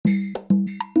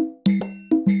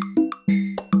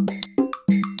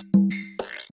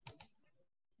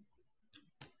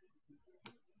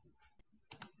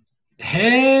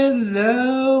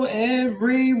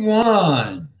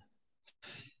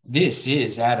This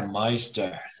is Adam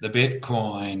Meister, the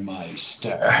Bitcoin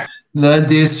Meister, the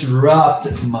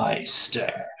Disrupt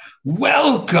Meister.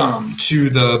 Welcome to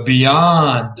the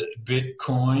Beyond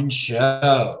Bitcoin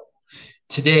Show.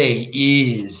 Today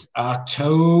is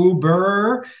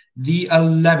October the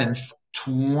 11th,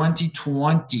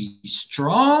 2020.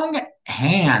 Strong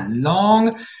hand,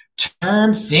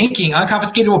 long-term thinking.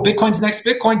 Unconfiscatable Bitcoin's next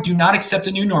Bitcoin. Do not accept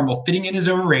a new normal. Fitting in is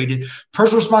overrated.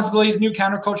 Personal responsibility is new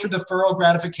counterculture. Deferral,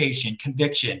 gratification,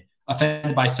 conviction.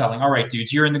 Offended by selling. All right,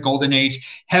 dudes, you're in the golden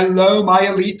age. Hello, my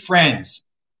elite friends.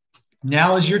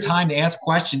 Now is your time to ask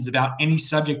questions about any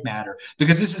subject matter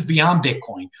because this is beyond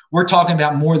Bitcoin. We're talking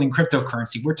about more than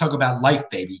cryptocurrency. We're talking about life,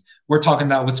 baby. We're talking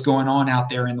about what's going on out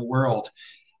there in the world.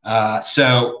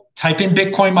 So type in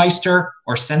Bitcoin Meister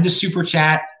or send a super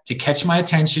chat to catch my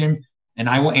attention, and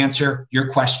I will answer your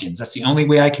questions. That's the only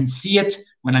way I can see it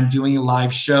when I'm doing a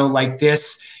live show like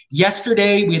this.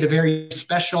 Yesterday, we had a very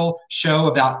special show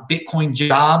about Bitcoin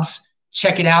jobs.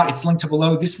 Check it out. It's linked to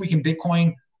below. This Week in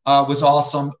Bitcoin was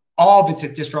awesome. All of it's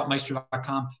at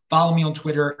disruptmeister.com. Follow me on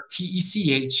Twitter,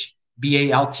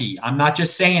 TECHBALT. I'm not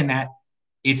just saying that.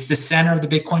 It's the center of the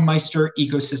Bitcoin Meister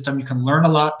ecosystem. You can learn a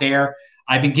lot there.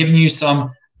 I've been giving you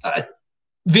some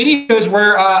videos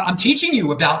where I'm teaching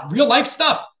you about real life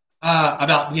stuff. We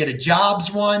had a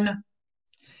jobs one.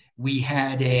 We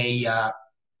had a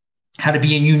how to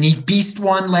be a unique beast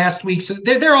one last week. So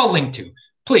they're all linked to.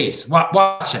 Please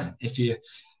watch them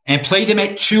and play them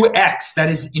at 2x. That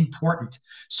is important.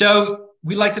 So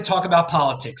we like to talk about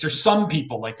politics, or some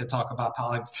people like to talk about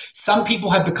politics. Some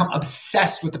people have become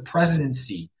obsessed with the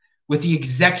presidency, with the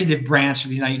executive branch of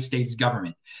the United States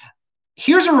government.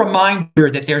 Here's a reminder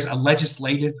that there's a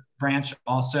legislative branch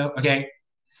also, okay?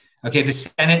 Okay, the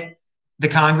Senate, the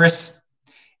Congress,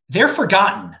 they're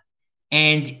forgotten.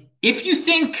 And if you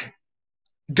think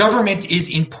government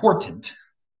is important,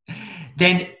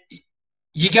 then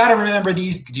you got to remember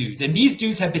these dudes. And these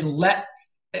dudes have been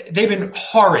they've been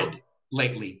horrid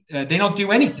lately. They don't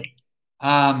do anything.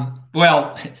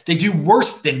 Well, they do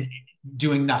worse than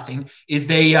doing nothing. Is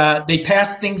they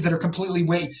pass things that are completely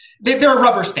they're a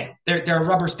rubber stamp. They're a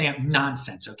rubber stamp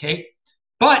nonsense. Okay,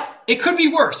 but it could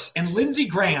be worse. And Lindsey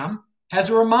Graham has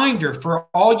a reminder for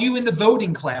all you in the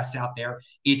voting class out there.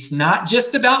 It's not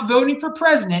just about voting for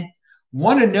president.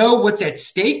 Want to know what's at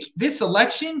stake this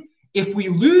election? If we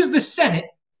lose the Senate,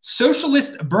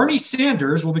 Socialist Bernie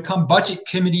Sanders will become Budget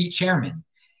Committee Chairman.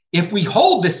 If we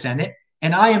hold the Senate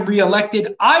and I am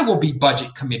reelected, I will be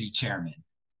Budget Committee Chairman.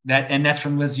 That's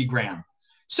from Lindsey Graham.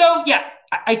 So, yeah,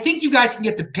 I think you guys can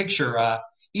get the picture.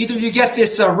 Either you get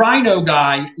this rhino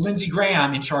guy, Lindsey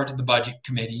Graham, in charge of the Budget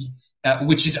Committee,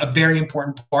 which is a very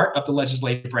important part of the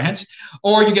legislative branch,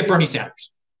 or you get Bernie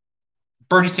Sanders.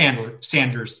 Bernie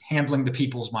Sanders handling the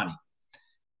people's money,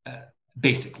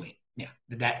 basically. Yeah,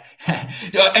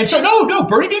 and so no,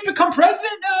 Bernie didn't become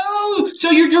president. No,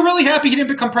 so you're really happy he didn't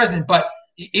become president, but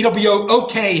it'll be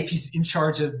okay if he's in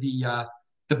charge of the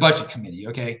budget committee.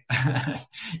 Okay,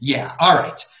 yeah, all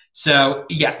right. So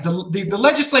yeah, the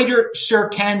legislature sure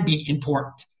can be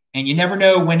important, and you never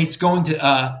know when it's going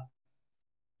to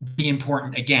be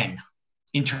important again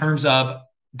in terms of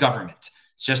government.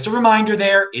 It's just a reminder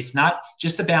there. It's not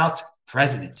just about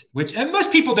president, and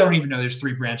most people don't even know there's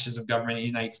three branches of government in the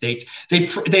United States.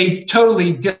 They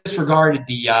totally disregarded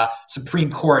the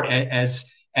Supreme Court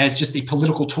as just a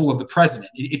political tool of the president.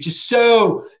 It's just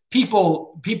so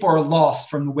people are lost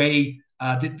from the way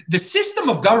the system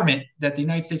of government that the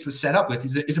United States was set up with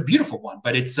is a beautiful one,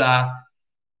 but it's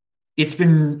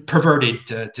been perverted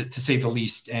to say the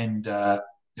least, and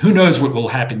who knows what will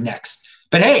happen next.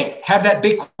 But hey, have that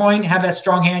Bitcoin, have that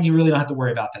strong hand. You really don't have to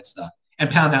worry about that stuff. And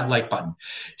pound that like button.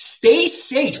 Stay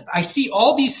safe. I see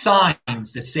all these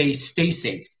signs that say "stay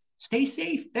safe." Stay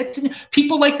safe.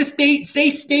 People like to say "stay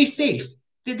safe."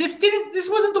 This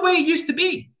wasn't the way it used to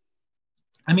be.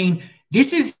 I mean,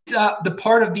 this is the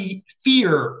part of the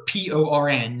fear,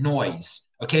 PORN,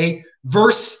 noise. Okay,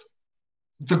 versus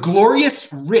the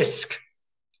glorious risk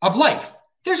of life.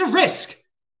 There's a risk.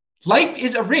 Life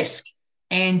is a risk,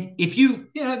 and if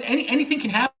anything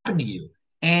can happen to you.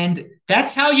 And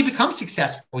that's how you become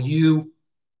successful. You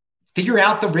figure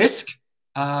out the risk,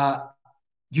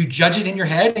 you judge it in your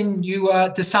head, and you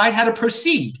decide how to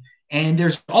proceed. And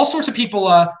there's all sorts of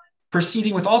people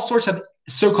proceeding with all sorts of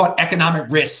so-called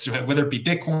economic risks, whether it be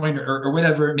Bitcoin or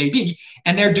whatever it may be,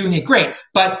 and they're doing it great.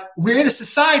 But we're in a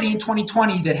society in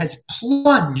 2020 that has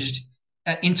plunged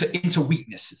into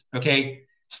weakness, okay?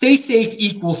 Stay safe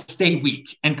equals stay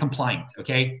weak and compliant,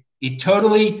 okay? It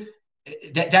totally...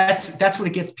 That's what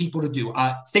it gets people to do.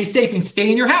 Stay safe and stay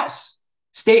in your house.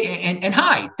 Stay and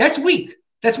hide. That's weak.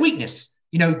 That's weakness.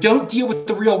 Don't deal with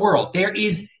the real world. There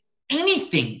is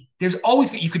anything. There's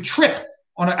always, you could trip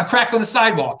on a crack on the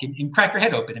sidewalk and crack your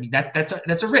head open. I mean,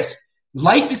 that's a risk.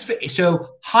 Life is so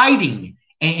hiding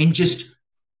and just,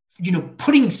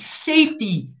 putting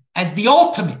safety as the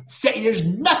ultimate. There's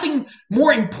nothing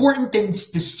more important than the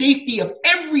safety of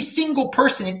every single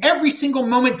person in every single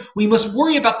moment. We must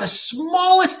worry about the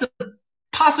smallest of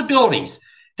possibilities.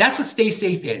 That's what Stay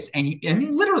Safe is. And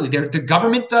literally, the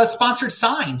government sponsored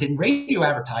signs and radio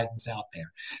advertisements out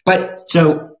there. But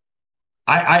so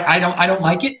I don't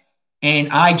like it. And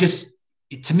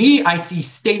to me, I see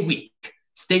stay weak,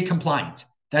 stay compliant.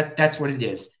 That's what it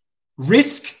is.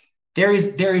 Risk. There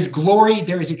is glory.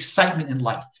 There is excitement in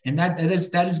life, and that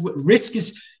is what risk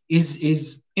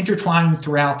is intertwined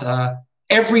throughout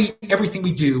everything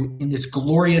we do in this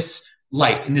glorious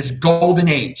life, in this golden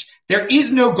age. There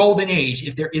is no golden age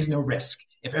if there is no risk.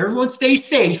 If everyone stays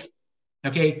safe,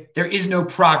 okay, there is no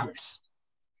progress.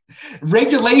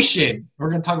 Regulation, we're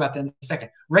going to talk about that in a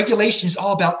second. Regulation is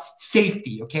all about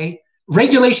safety, okay?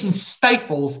 Regulation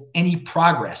stifles any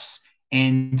progress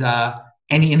and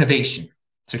any innovation.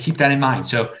 So keep that in mind.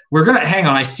 So we're going to hang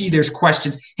on. I see there's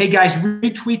questions. Hey guys,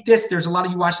 retweet this. There's a lot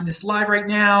of you watching this live right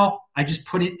now. I just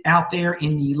put it out there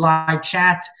in the live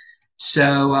chat.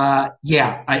 So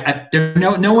yeah,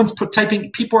 no one's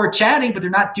typing. People are chatting, but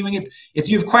they're not doing it. If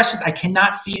you have questions, I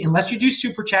cannot see it unless you do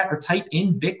super chat or type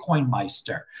in Bitcoin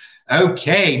Meister.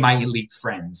 Okay, my elite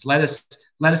friends, let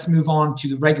us move on to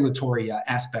the regulatory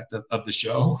aspect of the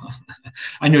show.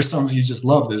 I know some of you just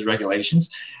love those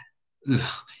regulations. Ugh.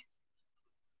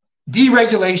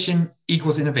 Deregulation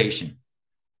equals innovation.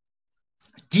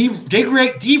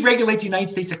 Deregulate the United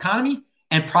States economy,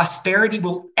 and prosperity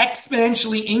will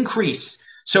exponentially increase.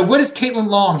 So what does Caitlin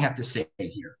Long have to say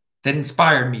here that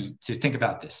inspired me to think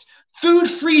about this? Food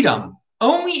freedom.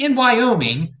 Only in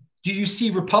Wyoming do you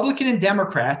see Republican and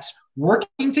Democrats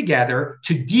working together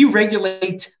to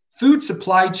deregulate food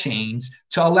supply chains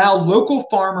to allow local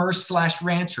farmers /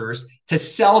 ranchers to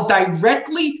sell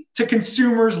directly to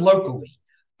consumers locally.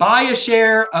 Buy a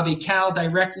share of a cow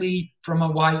directly from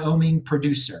a Wyoming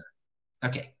producer.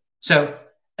 Okay, so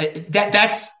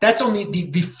that's only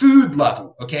the food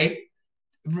level. Okay,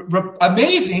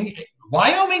 amazing.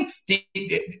 Wyoming, the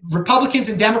Republicans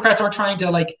and Democrats aren't trying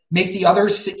to make the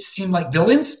others seem like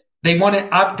villains. They want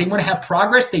to have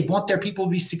progress. They want their people to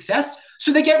be success.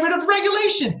 So they get rid of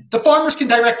regulation. The farmers can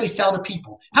directly sell to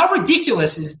people. How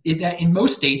ridiculous is it that in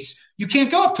most states you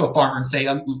can't go up to a farmer and say,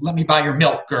 "Let me buy your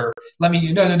milk," or "Let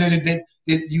me." No.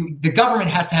 The government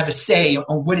has to have a say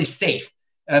on what is safe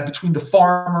between the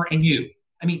farmer and you.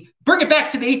 I mean, bring it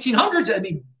back to the 1800s. I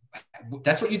mean,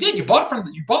 that's what you did. You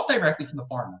bought directly from the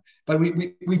farmer. But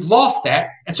we've lost that,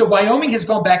 and so Wyoming has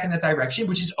gone back in that direction,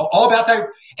 which is all about that.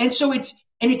 And so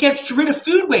it gets rid of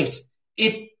food waste.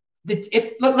 If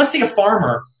let's say a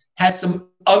farmer has some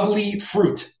ugly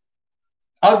fruit,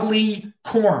 ugly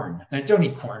corn. I don't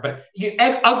eat corn, but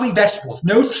ugly vegetables.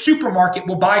 No supermarket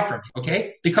will buy from you,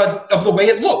 okay? Because of the way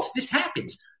it looks. This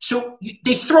happens. So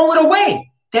they throw it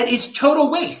away. That is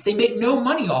total waste. They make no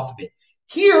money off of it.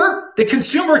 Here, the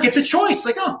consumer gets a choice.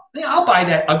 Like, oh, yeah, I'll buy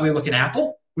that ugly-looking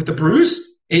apple with the bruise.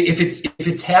 If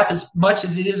it's half as much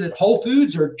as it is at Whole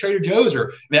Foods or Trader Joe's,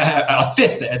 or a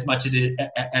fifth as much as it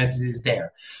is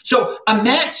there. So on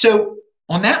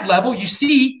that level, you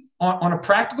see on a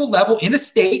practical level in a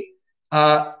state,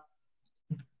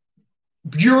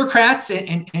 bureaucrats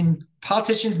and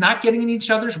politicians not getting in each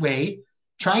other's way,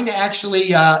 trying to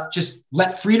actually just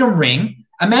let freedom ring.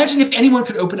 Imagine if anyone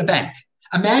could open a bank.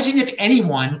 Imagine if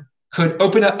anyone could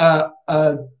open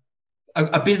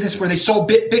a business where they sold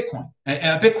Bitcoin,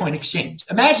 a Bitcoin exchange.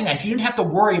 Imagine that if you didn't have to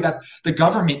worry about the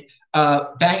government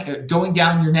bank going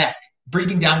down your neck,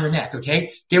 breathing down your neck.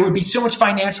 Okay, there would be so much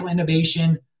financial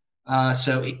innovation.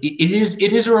 So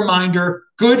it is a reminder.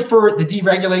 Good for the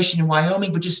deregulation in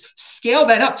Wyoming, but just scale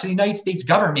that up to the United States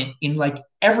government in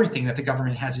everything that the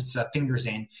government has its fingers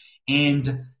in, and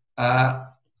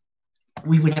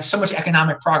we would have so much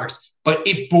economic progress. But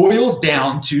it boils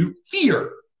down to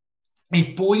fear.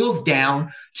 It boils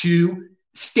down to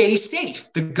stay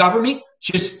safe. The government,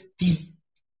 just these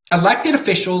elected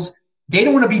officials, they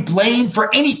don't want to be blamed for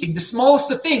anything. The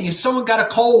smallest of thing, if someone got a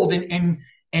cold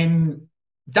and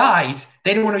dies,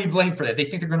 they don't want to be blamed for that. They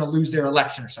think they're going to lose their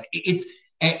election or something.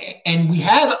 And we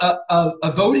have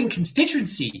a voting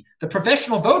constituency. The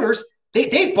professional voters,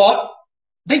 they bought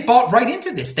right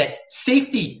into this, that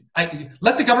safety.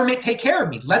 Let the government take care of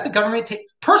me. Let the government take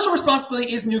personal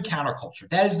responsibility is new counterculture.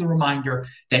 That is the reminder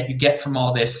that you get from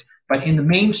all this. But in the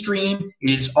mainstream, it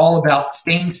is all about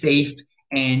staying safe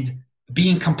and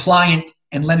being compliant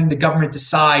and letting the government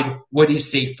decide what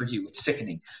is safe for you. It's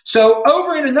sickening. So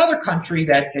over in another country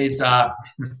that is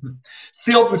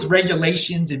filled with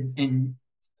regulations and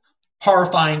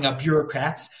horrifying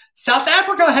bureaucrats, South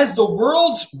Africa has the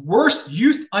world's worst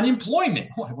youth unemployment.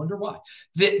 Oh, I wonder why.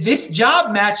 This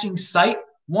job matching site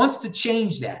wants to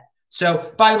change that.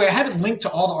 So, by the way, I haven't linked to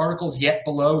all the articles yet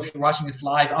below. If you're watching this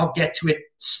live, I'll get to it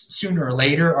sooner or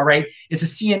later. All right. It's a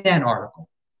CNN article.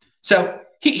 So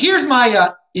here's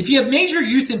my, if you have major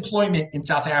youth employment in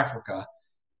South Africa,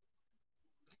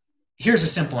 here's a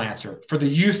simple answer. For the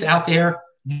youth out there,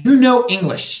 you know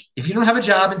English. If you don't have a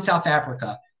job in South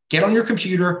Africa, get on your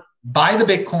computer, buy the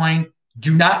Bitcoin.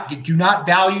 Do not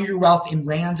value your wealth in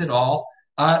rands at all.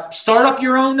 Start up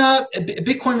your own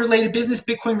Bitcoin-related business,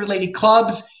 Bitcoin-related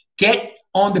clubs. Get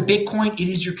on the Bitcoin. It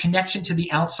is your connection to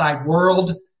the outside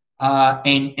world.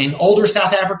 And older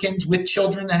South Africans with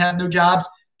children that have no jobs,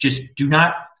 just do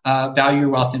not value your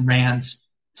wealth in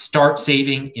rands. Start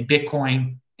saving in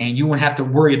Bitcoin, and you won't have to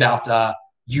worry about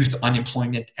youth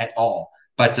unemployment at all.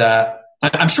 But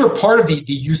I'm sure part of the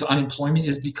youth unemployment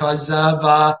is because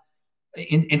of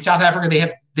in South Africa, they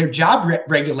have their job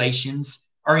regulations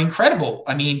are incredible.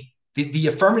 I mean, the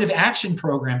affirmative action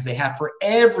programs they have for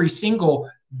every single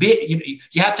bit.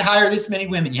 You have to hire this many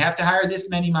women. You have to hire this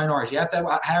many minorities. You have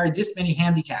to hire this many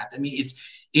handicapped. I mean,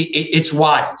 it's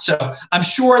wild. So I'm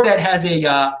sure that has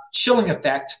a chilling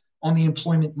effect on the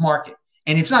employment market.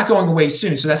 And it's not going away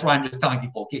soon. So that's why I'm just telling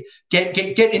people, get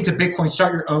into Bitcoin,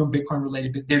 start your own Bitcoin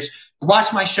related.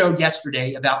 Watch my show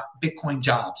yesterday about Bitcoin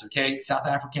jobs, okay, South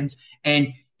Africans.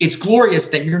 And it's glorious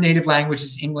that your native language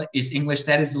is English.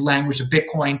 That is the language of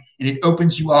Bitcoin. And it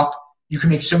opens you up. You can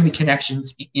make so many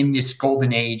connections in this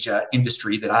golden age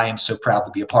industry that I am so proud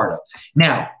to be a part of.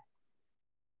 Now,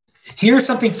 here's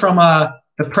something from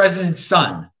the president's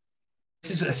son.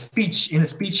 This is a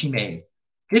speech he made.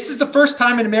 This is the first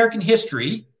time in American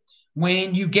history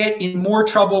when you get in more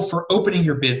trouble for opening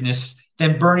your business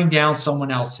than burning down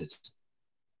someone else's.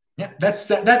 Yeah, that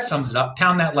sums it up.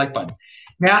 Pound that like button.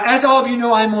 Now, as all of you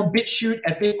know, I'm on BitChute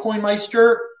at Bitcoin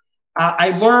Meister.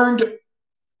 I learned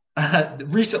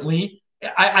recently,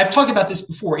 I've talked about this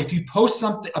before. If you post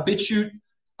a BitChute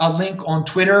link on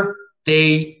Twitter,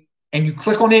 and you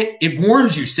click on it, it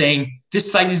warns you saying this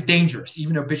site is dangerous,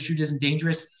 even though BitChute isn't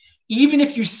dangerous. Even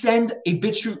if you send a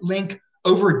BitChute link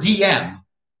over DM,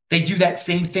 they do that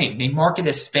same thing. They mark it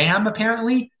as spam,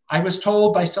 apparently. I was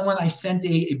told by someone I sent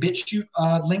a BitChute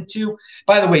link to.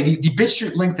 By the way, the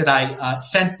BitChute link that I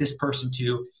sent this person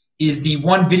to is the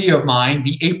one video of mine,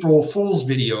 the April Fool's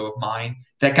video of mine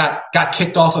that got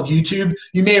kicked off of YouTube.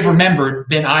 You may have remembered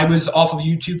then I was off of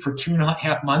YouTube for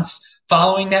 2.5 months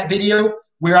following that video,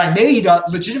 where I made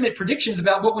legitimate predictions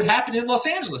about what would happen in Los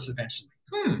Angeles eventually.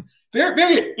 Very,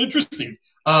 very interesting.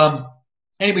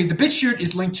 Anyway, the BitChute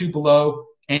is linked to below,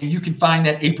 and you can find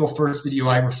that April 1st video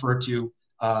I referred to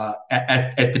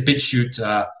at the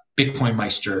BitChute Bitcoin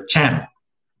Meister channel.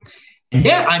 And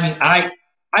yeah, I mean,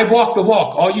 I walk the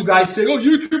walk. All you guys say, oh,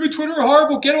 YouTube and Twitter are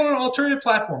horrible. Get on an alternative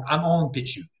platform. I'm on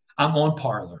BitChute. I'm on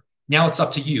Parler. Now it's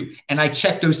up to you. And I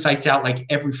check those sites out like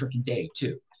every freaking day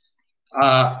too.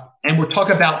 And we're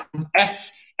talking about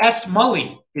S.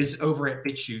 Mully is over at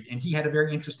BitChute, and he had a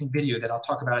very interesting video that I'll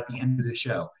talk about at the end of the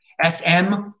show.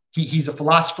 SM, he's a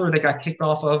philosopher that got kicked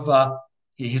off of,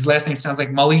 his last name sounds like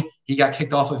Mully. He got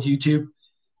kicked off of YouTube.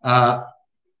 And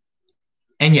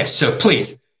yes, so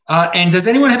please. And does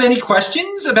anyone have any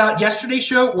questions about yesterday's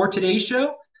show or today's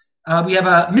show? We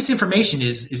have misinformation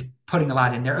is putting a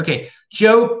lot in there. Okay,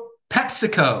 Joe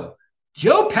Pepsico.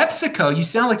 Joe Pepsico, you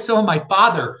sound like someone my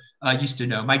father used to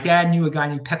know. My dad knew a guy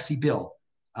named Pepsi Bill.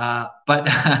 But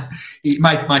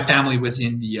my family was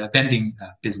in the vending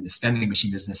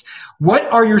machine business. What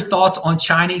are your thoughts on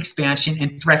China expansion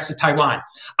and threats to Taiwan?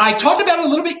 I talked about it a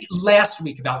little bit last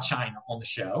week about China on the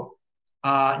show.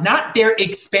 Not their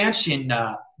expansion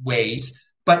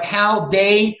ways, but how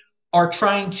they are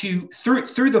trying to,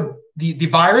 through the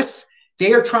virus,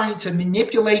 they are trying to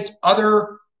manipulate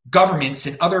other governments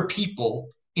and other people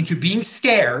into being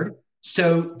scared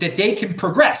so that they can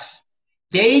progress.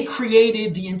 They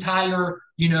created the entire,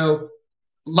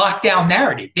 lockdown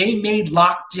narrative. They made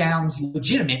lockdowns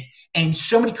legitimate, and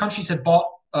so many countries have bought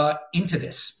into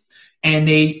this. And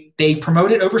they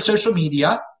promote it over social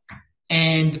media.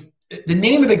 And the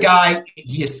name of the guy,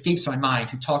 he escapes my mind,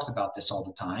 who talks about this all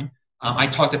the time. I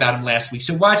talked about him last week.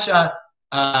 So watch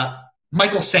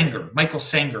Michael Senger. Michael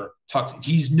Senger talks.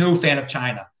 He's no fan of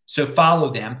China, so follow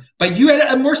them. But you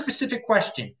had a more specific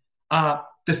question.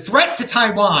 The threat to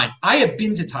Taiwan, I have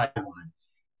been to Taiwan,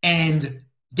 and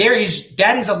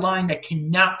that is a line that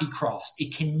cannot be crossed.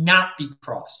 It cannot be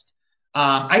crossed.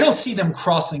 I don't see them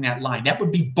crossing that line. That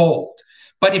would be bold.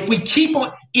 But if we keep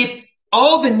on, if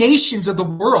all the nations of the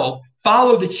world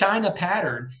follow the China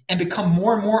pattern and become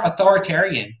more and more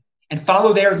authoritarian and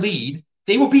follow their lead,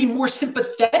 they will be more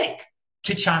sympathetic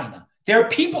to China. There are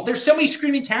people, there's so many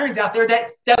screaming Karens out there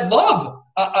that love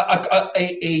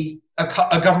a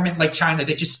government like China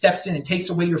that just steps in and takes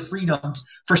away your freedoms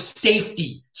for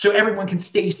safety so everyone can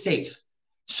stay safe.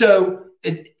 So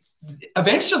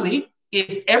eventually,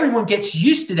 if everyone gets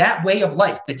used to that way of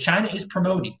life that China is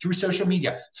promoting through social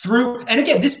media, and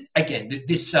again,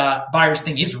 this virus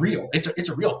thing is real. It's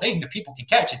a real thing that people can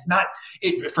catch. It's not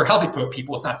for healthy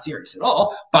people. It's not serious at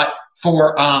all. But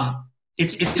for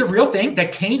it's a real thing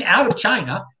that came out of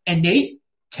China, and they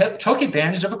took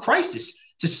advantage of a crisis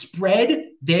to spread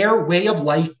their way of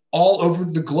life all over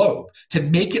the globe, to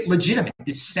make it legitimate,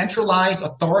 this centralized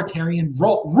authoritarian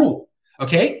rule.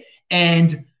 Okay,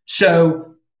 and so.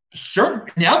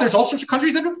 Now there's all sorts of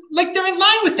countries that are like they're in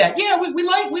line with that. Yeah, we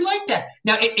like that.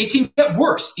 Now it can get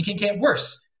worse. It can get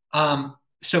worse.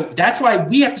 So that's why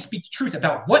we have to speak the truth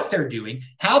about what they're doing,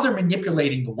 how they're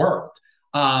manipulating the world,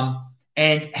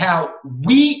 and how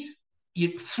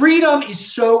freedom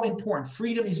is so important.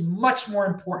 Freedom is much more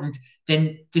important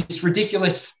than this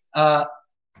ridiculous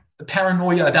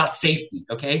paranoia about safety.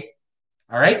 Okay,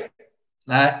 all right,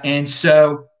 and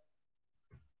so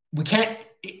we can't.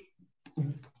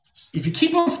 If you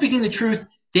keep on speaking the truth,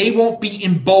 they won't be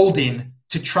emboldened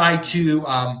to try to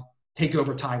take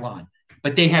over Taiwan.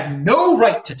 But they have no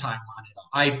right to Taiwan at all.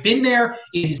 I've been there.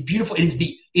 It is beautiful.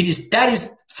 That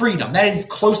is freedom. That is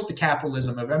close to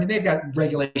capitalism. I mean, they've got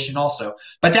regulation also,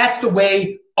 but that's the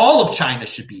way all of China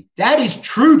should be. That is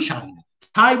true China.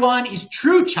 Taiwan is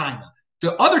true China.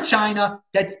 The other China,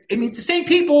 it's the same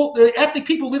people, the ethnic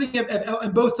people living in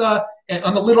both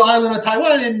on the little island of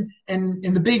Taiwan and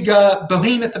in the big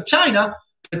behemoth of China,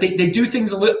 but they do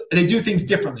things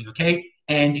differently, okay?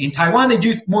 And in Taiwan, they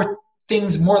do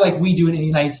things more like we do in the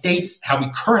United States, how we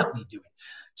currently do it.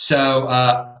 So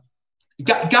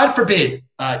God forbid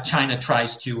China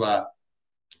tries to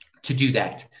do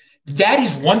that. That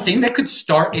is one thing that could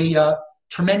start a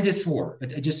tremendous war,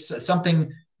 just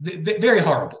something very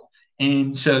horrible.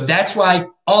 And so that's why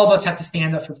all of us have to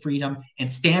stand up for freedom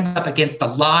and stand up against the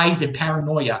lies and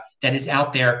paranoia that is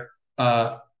out there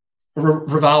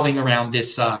revolving around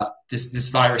this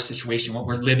virus situation, what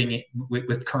we're living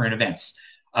with current events.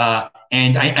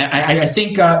 And I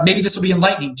think maybe this will be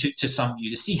enlightening to some of you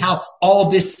to see how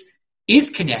all this is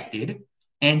connected,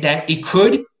 and that it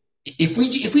could, if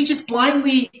we just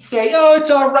blindly say, oh,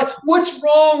 it's all right. What's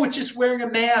wrong with just wearing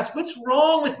a mask? What's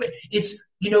wrong with it? It's,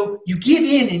 you give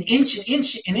in an inch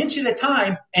at a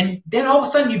time, and then all of a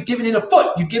sudden you've given in a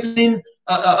foot, you've given in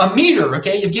a meter,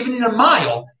 okay? You've given in a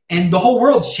mile, and the whole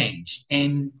world's changed.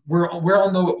 And we're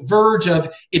on the verge of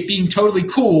it being totally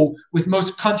cool with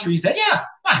most countries that, yeah,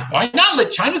 why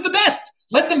not? China's the best.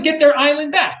 Let them get their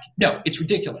island back. No, it's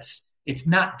ridiculous. It's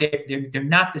not, they're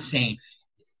not the same.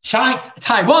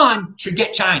 Taiwan should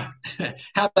get China.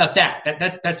 How about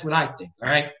that? That's what I think. All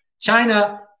right,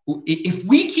 China. If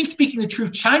we keep speaking the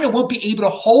truth, China won't be able to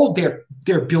hold their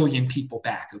billion people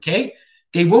back. Okay,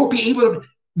 they won't be able to.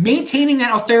 Maintaining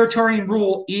that authoritarian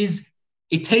rule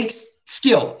it takes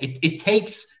skill. It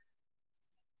takes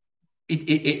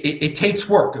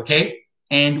work. Okay,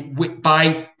 and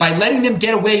by letting them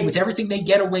get away with everything they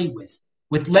get away with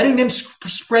letting them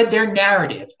spread their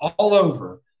narrative all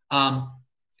over.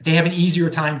 They have an easier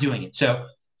time doing it. So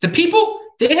the people,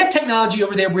 they have technology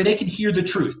over there where they can hear the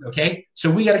truth, okay? So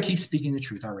we got to keep speaking the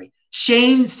truth, all right?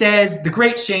 Shane says, the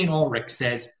great Shane Ulrich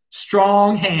says,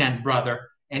 strong hand, brother.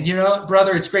 And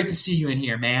brother, it's great to see you in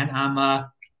here, man.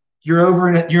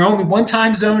 You're you're only one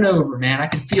time zone over, man. I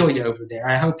can feel you over there.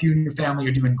 I hope you and your family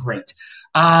are doing great.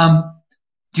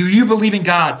 Do you believe in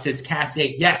God, says Cass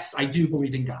 8. Yes, I do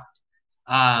believe in God.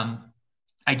 I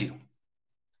do.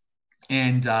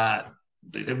 And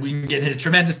we can get into a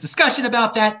tremendous discussion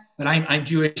about that, but I'm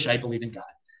Jewish. I believe in God.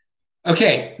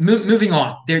 Okay, moving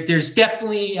on. There's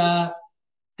definitely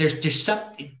there's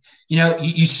something.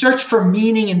 You search for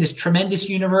meaning in this tremendous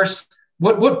universe.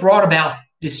 What brought about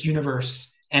this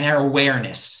universe and our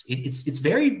awareness? It's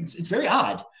very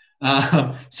odd.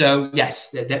 So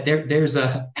yes, there's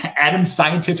a Adam's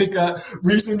scientific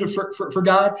reason for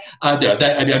God. No,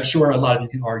 I'm sure a lot of you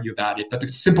can argue about it, but the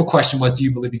simple question was, do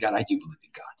you believe in God? I do believe in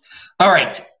God. All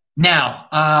right, now,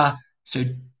 so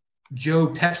Joe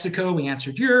PepsiCo, we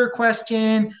answered your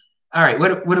question. All right,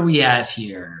 what do we have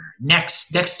here?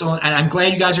 Next on, and I'm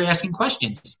glad you guys are asking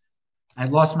questions. I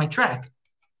lost my track.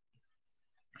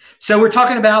 So we're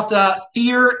talking about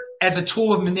fear as a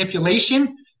tool of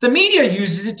manipulation. The media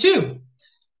uses it too.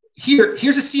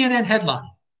 Here's a CNN headline.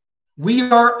 We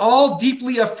are all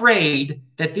deeply afraid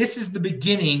that this is the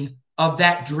beginning of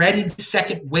that dreaded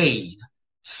second wave,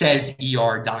 says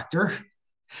ER doctor.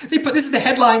 This is the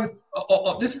headline.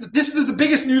 This is the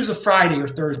biggest news of Friday or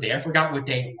Thursday. I forgot what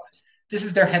day it was. This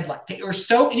is their headline. They are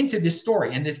so into this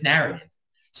story and this narrative.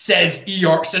 Says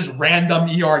random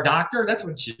ER doctor. That's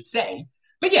what it should say.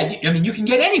 But yeah, I mean, you can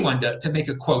get anyone to make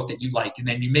a quote that you like, and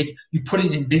then you put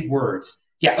it in big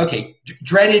words. Yeah, okay.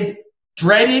 Dreaded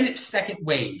second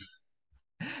wave.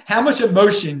 How much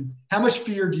emotion, how much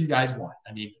fear do you guys want?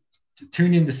 I mean, to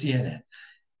tune into CNN.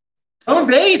 Tone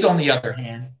Vays, on the other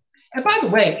hand, and by the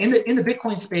way, in the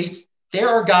Bitcoin space, there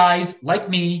are guys like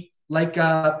me, like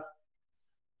I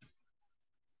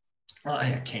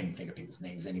can't even think of people's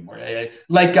names anymore.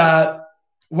 Like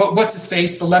what's his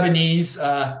face, the Lebanese,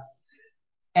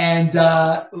 and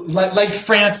like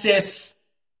Francis,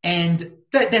 and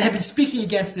that have been speaking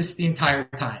against this the entire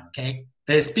time. Okay.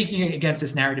 That is speaking against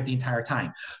this narrative the entire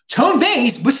time. Tone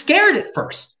Vays was scared at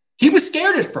first. He was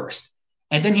scared at first,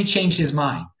 and then he changed his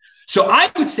mind. So I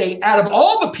would say out of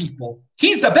all the people,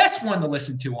 he's the best one to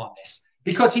listen to on this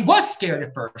because he was scared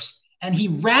at first, and he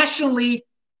rationally,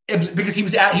 because he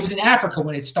was in Africa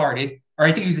when it started, or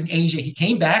I think he was in Asia. He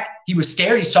came back. He was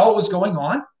scared. He saw what was going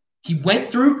on. He went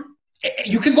through.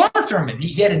 You can learn from him.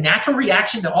 He had a natural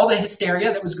reaction to all the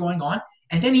hysteria that was going on,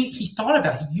 and then he thought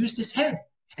about it. He used his head.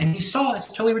 And he saw it's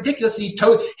totally ridiculous.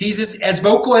 He's as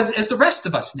vocal as the rest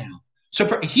of us now.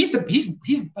 So he's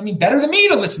better than me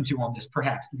to listen to on this,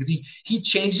 perhaps, because he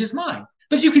changed his mind.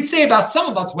 But you could say about some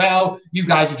of us, well, you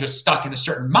guys are just stuck in a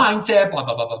certain mindset, blah,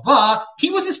 blah, blah, blah, blah.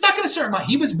 He wasn't stuck in a certain mind.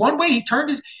 He was one way. He turned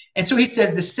his, and so he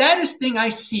says, the saddest thing I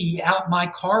see out my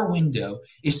car window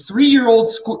is 3-year-old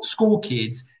school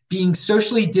kids being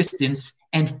socially distanced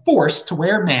and forced to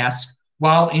wear masks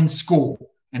while in school.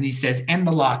 And he says, end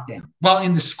the lockdown. While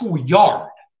in the schoolyard.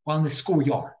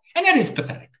 And that is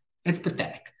pathetic. It's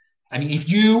pathetic. I mean, if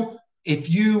you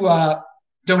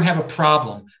don't have a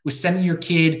problem with sending your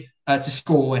kid to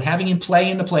school and having him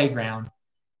play in the playground,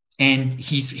 and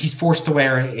he's forced to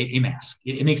wear a mask,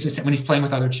 it makes no sense when he's playing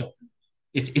with other children.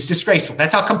 It's disgraceful.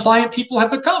 That's how compliant people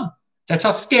have become. That's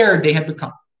how scared they have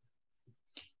become.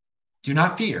 Do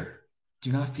not fear.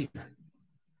 Do not fear.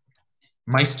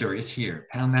 Meister is here.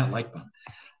 Pound that like button.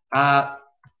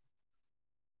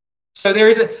 So there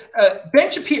is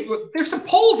Ben Shapiro. There's some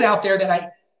polls out there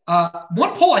that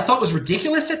one poll I thought was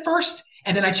ridiculous at first,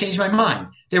 and then I changed my mind.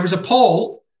 There was a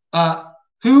poll.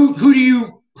 Who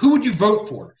would you vote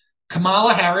for?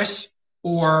 Kamala Harris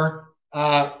or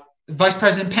Vice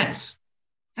President Pence?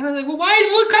 And I was like, well,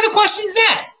 what kind of question is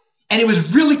that? And it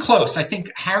was really close. I think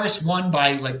Harris won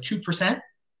by like 2%.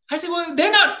 I said, well,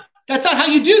 that's not how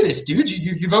you do this, dude.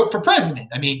 You vote for president.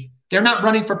 I mean, they're not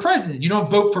running for president. You don't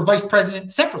vote for vice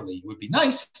president separately. It would be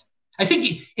nice. I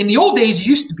think in the old days,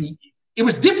 it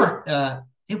was different.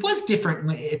 It was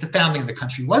different at the founding of the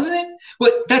country, wasn't it?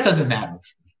 Well, that doesn't matter.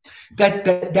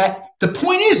 The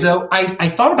point is, though, I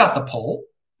thought about the poll,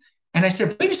 and I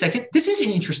said, wait a second, this is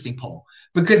an interesting poll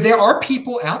because there are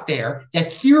people out there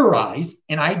that theorize,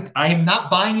 and I am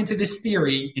not buying into this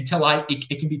theory until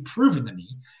it can be proven to me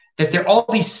that there are all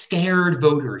these scared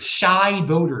voters, shy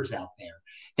voters out there,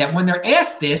 that when they're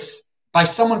asked this by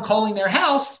someone calling their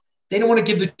house, they don't want to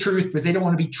give the truth because they don't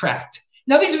want to be tracked.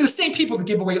 Now, these are the same people that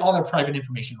give away all their private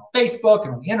information on Facebook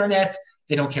and on the internet.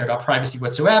 They don't care about privacy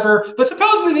whatsoever. But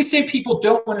supposedly these same people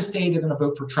don't want to say they're going to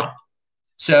vote for Trump.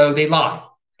 So they lie.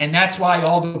 And that's why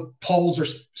all the polls are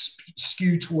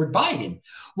skewed toward Biden.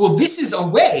 Well, this is a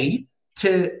way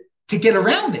to get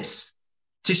around this,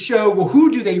 to show, well,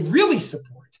 who do they really support?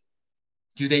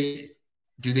 Do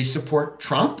they support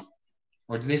Trump?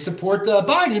 Or do they support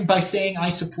Biden by saying, I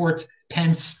support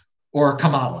Pence or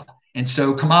Kamala? And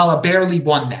so Kamala barely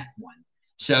won that one.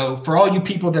 So for all you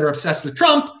people that are obsessed with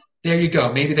Trump, there you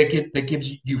go. Maybe that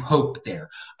gives you hope there.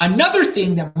 Another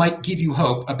thing that might give you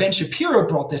hope, Ben Shapiro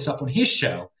brought this up on his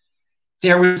show.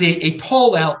 There was a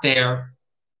poll out there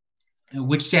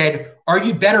which said, are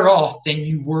you better off than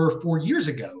you were 4 years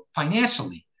ago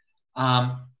financially?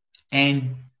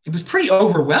 And it was pretty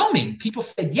overwhelming. People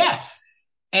said yes.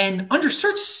 And under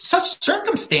such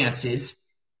circumstances,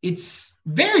 it's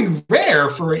very rare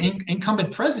for an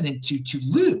incumbent president to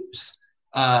lose.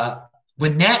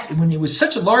 When it was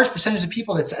such a large percentage of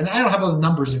people and I don't have all the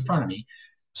numbers in front of me.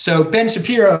 So Ben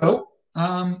Shapiro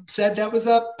said that was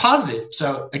a positive.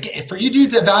 So again, for you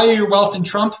dudes that value your wealth in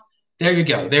Trump, there you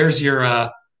go. There's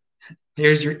your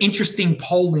interesting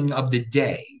polling of the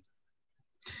day.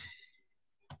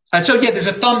 So yeah, there's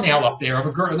a thumbnail up there of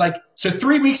a girl. So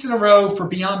 3 weeks in a row for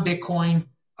Beyond Bitcoin.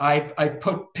 I've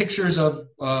put pictures of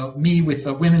me with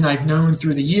women I've known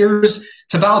through the years.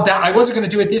 I wasn't going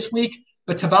to do it this week,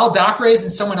 but Tabal Dakres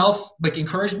and someone else like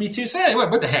encouraged me to say, hey,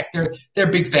 what the heck?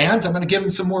 They're big fans. I'm going to give them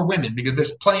some more women because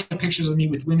there's plenty of pictures of me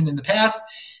with women in the past.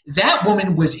 That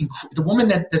woman was the woman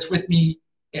that's with me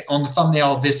on the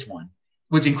thumbnail of this one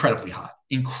was incredibly hot,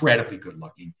 incredibly good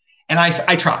looking. And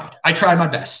I tried my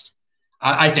best.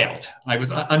 I failed. I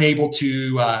was unable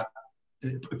to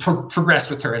progress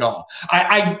with her at all.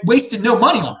 I wasted no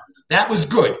money on her. That was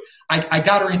good. I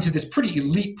got her into this pretty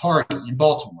elite party in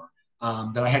Baltimore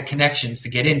that I had connections to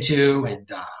get into,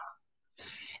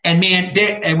 and man,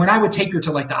 and when I would take her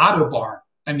to like the auto bar,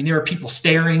 I mean, there were people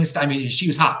staring. I mean, she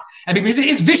was hot. I mean,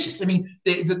 it's vicious. I mean,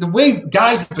 the way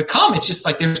guys have become, it's just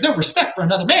like there's no respect for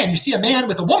another man. You see a man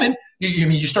with a woman,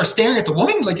 you start staring at the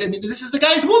woman. Like, I mean, this is the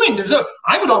guy's woman.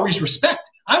 I would always respect.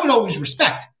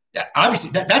 Yeah, obviously,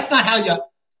 that's not how you.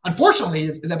 Unfortunately,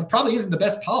 that probably isn't the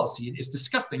best policy. It's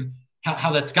disgusting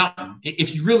how that's gotten.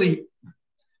 If you really,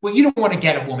 well, you don't want to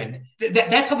get a woman.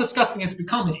 That's how disgusting it's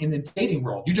become in the dating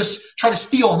world. You just try to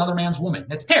steal another man's woman.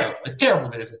 That's terrible. It's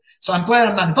terrible. So I'm glad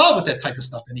I'm not involved with that type of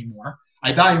stuff anymore.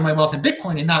 I value my wealth in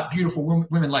Bitcoin and not beautiful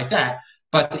women like that.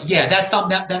 But yeah,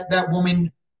 that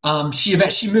woman, she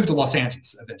moved to Los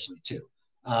Angeles eventually too.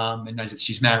 And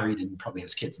she's married and probably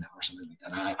has kids now or something like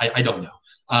that. I don't know.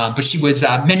 But she was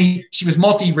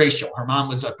multiracial. Her mom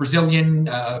was a Brazilian,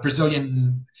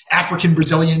 African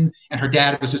Brazilian, and her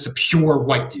dad was just a pure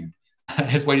white dude,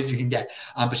 as white as you can get.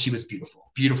 But she was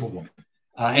beautiful, beautiful woman,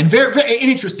 and very, very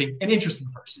interesting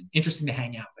person, interesting to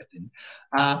hang out with. And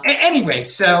anyway,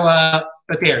 so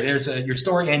but there's your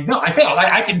story. And no, I failed.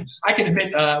 I can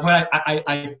admit when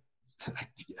I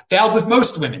failed with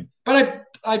most women, but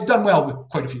I've done well with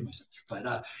quite a few myself. But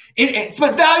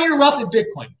value your wealth in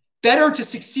Bitcoin. Better to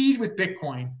succeed with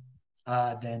Bitcoin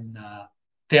than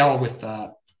fail with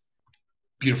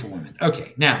beautiful women.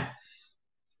 Okay, now,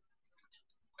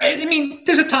 I mean,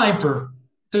 there's a time for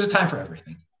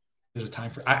everything. There's a time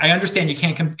for. I understand you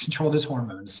can't control those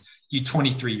hormones. You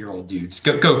 23-year-old dudes,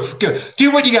 go,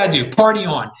 do what you gotta do. Party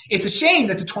on. It's a shame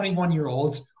that the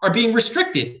 21-year-olds are being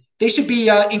restricted. They should be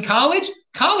in college.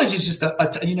 College is just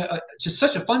just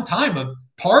such a fun time of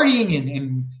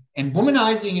partying and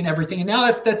womanizing and everything. And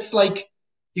now that's like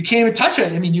you can't even touch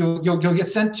it. I mean, you'll get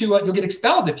sent to you'll get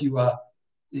expelled if you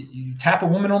tap a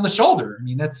woman on the shoulder. I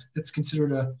mean, that's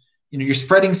considered you're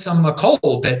spreading some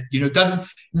cold that doesn't.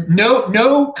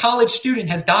 No college student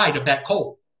has died of that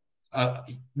cold.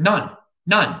 None.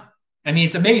 I mean,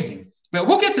 it's amazing. But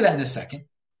we'll get to that in a second.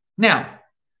 Now,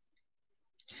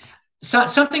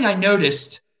 something I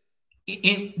noticed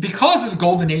because of the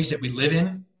golden age that we live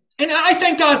in, and I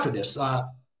thank God for this.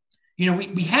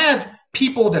 We have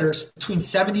people that are between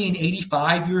 70 and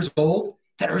 85 years old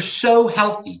that are so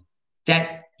healthy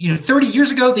that 30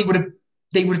 years ago they would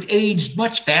have aged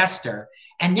much faster,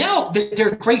 and now they're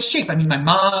in great shape. I mean, my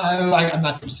mom. I'm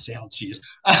not supposed to say how old she is.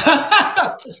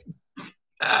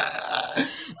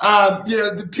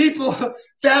 The people,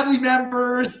 family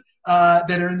members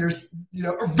that are in their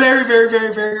very, very,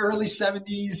 very, very early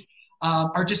 70s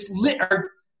are just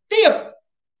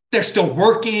they're still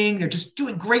working. They're just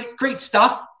doing great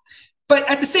stuff. But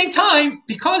at the same time,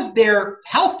 because they're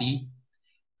healthy,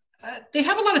 they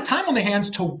have a lot of time on their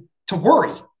hands to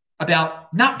worry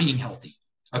about not being healthy.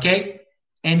 Okay.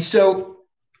 And so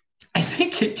I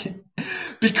think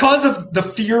because of the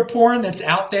fear porn that's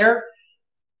out there,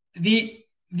 these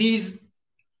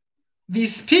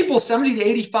people 70 to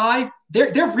 85,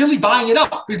 they're really buying it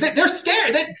up because they're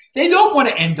scared. They don't want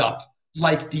to end up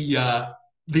like the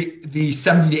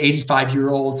 70 to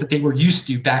 85-year-olds that they were used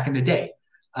to back in the day,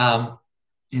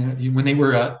 when they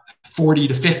were 40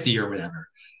 to 50 or whatever.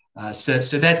 So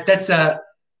that's a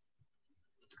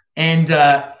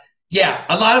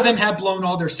lot of them have blown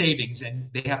all their savings and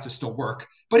they have to still work.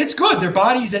 But it's good. Their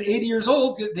bodies at 80 years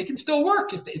old, they can still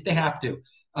work if they have to.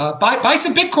 Buy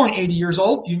some Bitcoin 80 years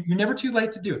old. You're never too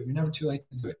late to do it. You're never too late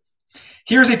to do it.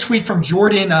 Here's a tweet from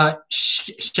Jordan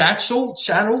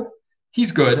Shattle.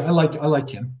 He's good. I like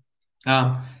him.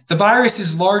 The virus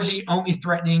is largely only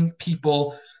threatening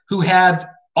people who have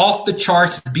off the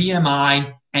charts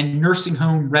BMI and nursing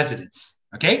home residents.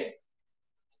 Okay?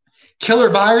 Killer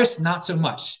virus, not so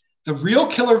much. The real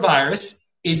killer virus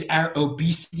is our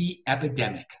obesity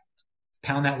epidemic.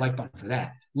 Pound that like button for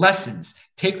that. Lessons.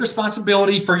 Take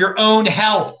responsibility for your own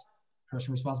health.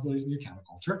 Personal responsibility is in your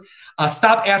counterculture.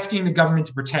 Stop asking the government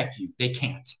to protect you. They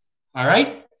can't. All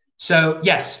right? So,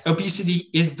 yes, obesity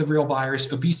is the real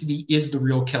virus. Obesity is the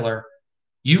real killer.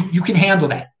 You can handle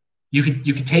that. You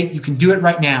can do it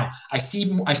right now. I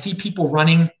see people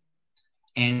running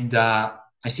and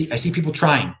I see people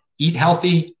trying. Eat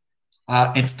healthy,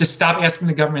 and just stop asking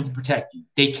the government to protect you.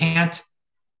 They can't,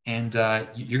 and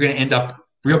you're going to end up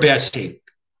real bad shape.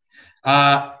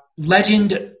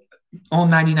 Legend on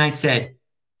 99 said,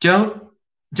 "Don't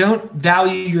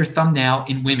value your thumbnail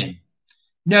in women."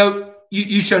 No,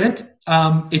 you shouldn't.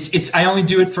 It's I only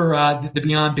do it for the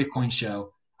Beyond Bitcoin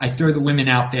show. I throw the women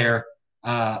out there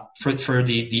for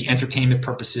the entertainment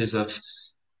purposes of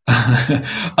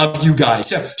of you guys.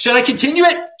 So should I continue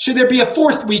it? Should there be a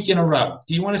fourth week in a row?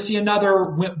 Do you want to see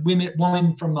another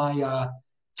woman from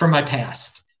my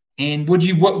past? And would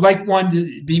you like one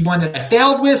to be one that I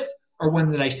failed with, or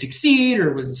one that I succeed,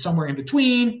 or was it somewhere in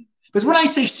between? Because when I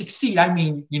say succeed, I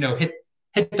mean hit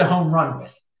the home run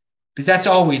with, because that's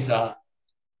always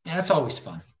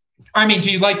fun. I mean,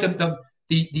 do you like the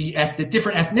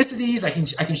different ethnicities?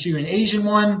 I can show you an Asian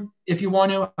one if you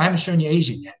want to. I haven't shown you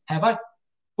Asian yet, have I?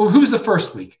 Well, who's the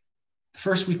first week? The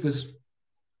first week was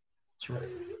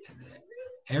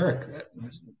Eric.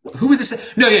 Who was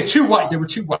this? No, yeah, two white. There were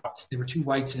two whites. There were two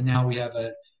whites, and now we have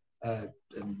a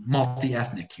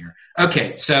multi-ethnic here.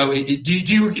 Okay, so do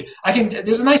you? I can.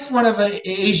 There's a nice one of an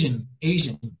Asian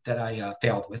that I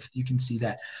failed with. You can see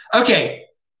that. Okay,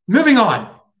 moving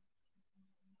on.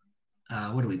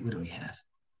 What do we have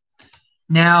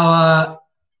now?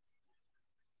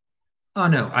 Oh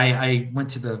no, I went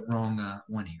to the wrong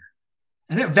one here.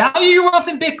 And value your wealth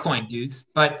in Bitcoin,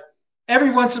 dudes. But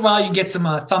every once in a while, you get some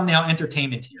thumbnail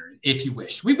entertainment here, if you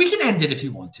wish. We can end it if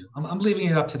you want to. I'm leaving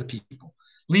it up to the people.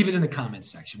 Leave it in the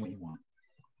comments section what you want.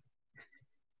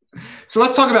 So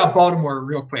let's talk about Baltimore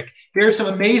real quick. There's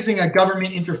some amazing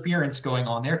government interference going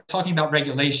on there, talking about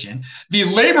regulation. The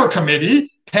Labor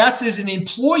Committee passes an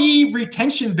employee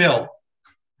retention bill.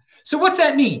 So what's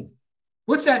that mean?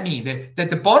 What's that mean? That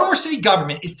the Baltimore City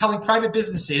government is telling private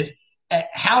businesses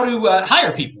how to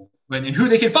hire people and who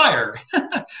they can fire.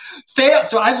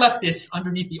 So I left this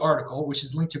underneath the article, which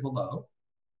is linked to below.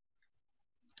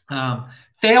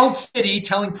 Failed city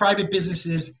telling private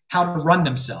businesses how to run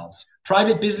themselves.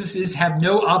 Private businesses have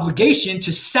no obligation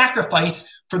to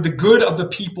sacrifice for the good of the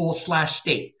people /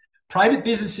 state. Private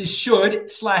businesses should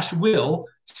 / will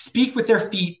speak with their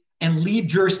feet and leave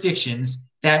jurisdictions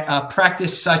that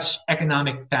practice such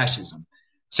economic fascism.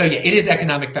 So yeah, it is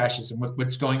economic fascism.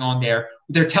 What's going on there?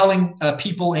 They're telling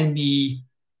people in the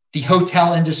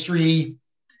hotel industry,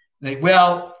 like,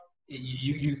 well,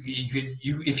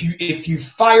 if you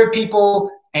fire people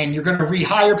and you're going to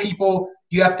rehire people,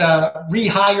 you have to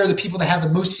rehire the people that have the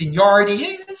most seniority.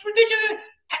 It's ridiculous.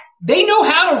 They know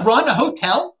how to run a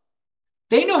hotel.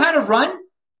 They know how to run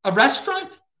a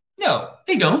restaurant. No,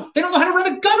 they don't. They don't know how to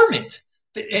run a government.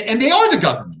 And they are the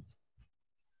government.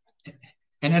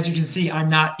 And as you can see, I'm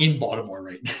not in Baltimore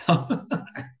right now.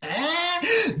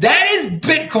 That is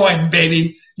Bitcoin,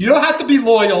 baby. You don't have to be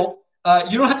loyal.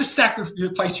 You don't have to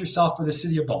sacrifice yourself for the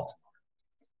city of Baltimore.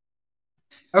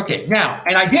 Okay, now,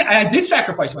 and I did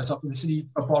sacrifice myself for the city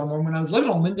of Baltimore when I was living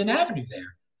on Linden Avenue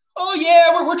there. Oh,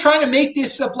 yeah, we're trying to make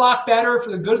this block better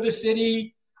for the good of the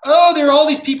city. Oh, there are all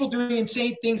these people doing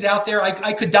insane things out there.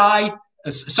 I could die.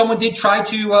 Someone did try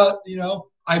to,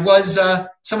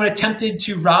 someone attempted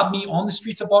to rob me on the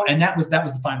streets of Baltimore, and that was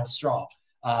the final straw.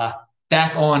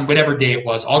 Back on whatever day it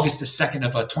was, August the 2nd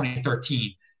of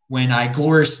 2013, when I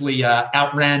gloriously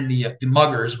outran the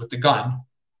muggers with the gun.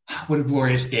 What a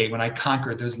glorious day when I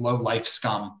conquered those low-life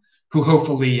scum who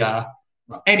hopefully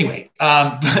anyway,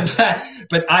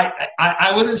 but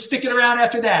I wasn't sticking around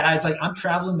after that. I was like, I'm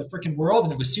traveling the freaking world.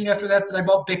 And it was soon after that I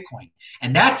bought Bitcoin.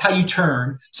 And that's how you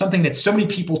turn something that so many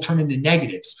people turn into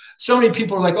negatives. So many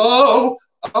people are like,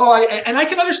 and I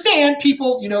can understand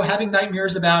people, having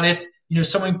nightmares about it.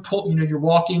 Someone you're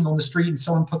walking on the street and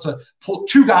someone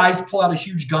two guys pull out a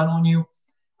huge gun on you.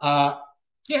 That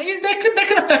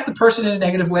could affect the person in a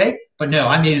negative way. But no,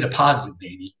 I made it a positive,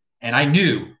 baby. And I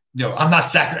knew, no, I'm not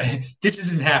sacrificing. This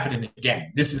isn't happening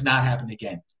again. This is not happening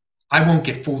again. I won't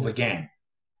get fooled again.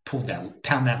 Pound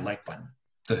that like button.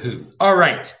 The Who. All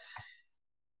right.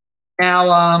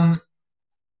 Now,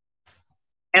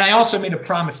 and I also made a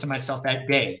promise to myself that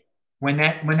day when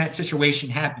that situation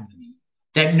happened to me.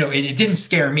 That it didn't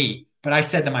scare me, but I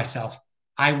said to myself,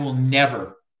 I will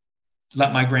never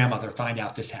let my grandmother find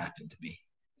out this happened to me.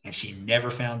 And she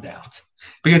never found out,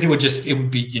 because it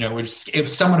would be, if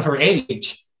someone of her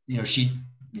age, she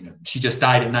just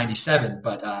died in 97,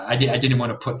 but I didn't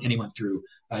want to put anyone through,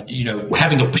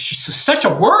 she's such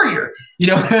a warrior,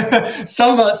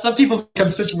 some people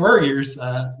become such warriors.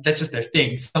 That's just their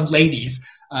thing. Some ladies,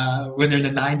 when they're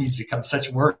in the 90s, become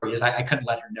such warriors. I couldn't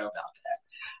let her know about that.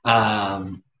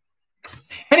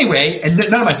 Anyway, and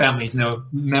none of my family's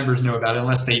members know about it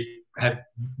unless they have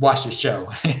watched the show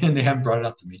and they haven't brought it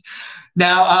up to me.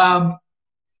 Now,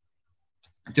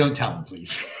 don't tell them,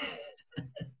 please.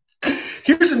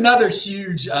 Here's another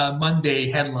huge Monday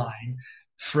headline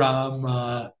from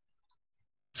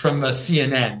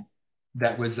CNN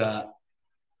that was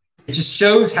it just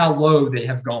shows how low they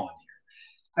have gone here.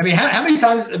 I mean, how many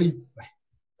times? I mean,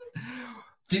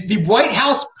 the White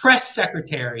House press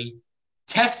secretary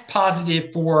tests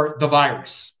positive for the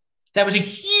virus. That was a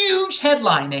huge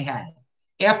headline they had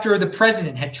after the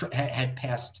president had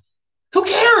passed. Who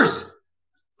cares?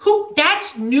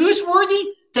 That's newsworthy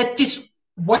that this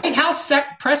White House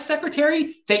press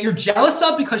secretary that you're jealous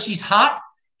of because she's hot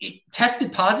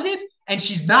tested positive and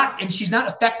she's not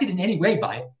affected in any way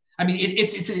by it. I mean,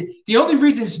 the only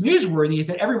reason it's newsworthy is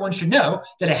that everyone should know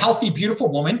that a healthy,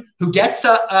 beautiful woman who gets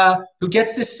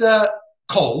this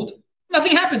cold,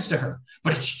 nothing happens to her.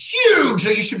 But it's huge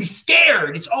that you should be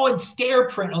scared. It's all in scare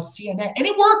print on CNN, and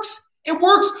it works. It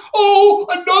works. Oh,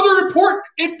 another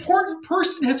important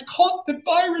person has caught the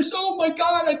virus. Oh my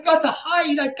God, I've got to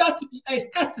hide. I've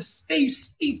got to stay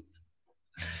safe.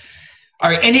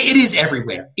 All right, and it is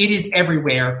everywhere. It is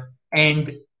everywhere, and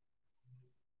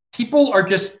people are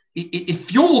just. It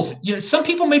fuels. You know, some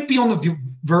people might be on the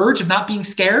verge of not being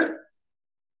scared.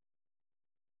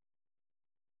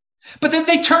 But then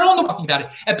they turn on the talking about it,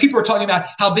 and people are talking about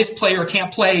how this player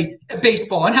can't play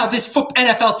baseball and how this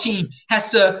NFL team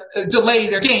has to delay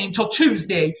their game till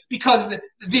Tuesday because a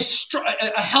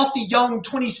healthy young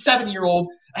 27-year-old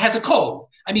has a cold.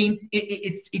 I mean,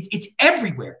 it's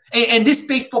everywhere. And this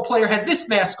baseball player has this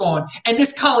mask on, and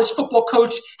this college football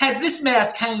coach has this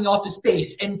mask hanging off his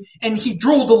face, and he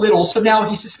drooled a little, so now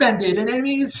he's suspended. And I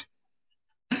mean,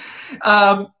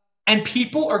 and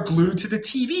people are glued to the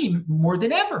TV more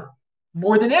than ever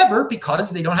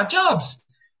because they don't have jobs.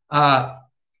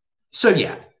 So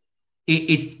yeah,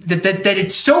 that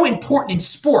it's so important in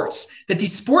sports that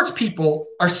these sports people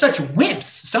are such wimps.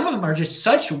 Some of them are just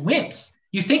such wimps.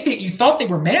 You thought they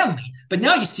were manly, but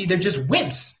now you see they're just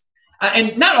wimps.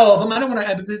 And not all of them. I don't want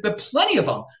to, but plenty of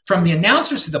them, from the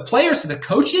announcers to the players to the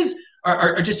coaches,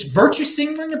 are just virtue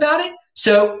signaling about it.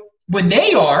 So when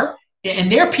they are,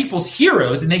 and they're people's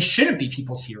heroes, and they shouldn't be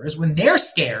people's heroes, when they're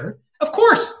scared, of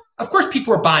course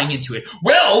people are buying into it.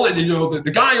 Well, you know,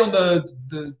 the guy on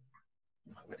the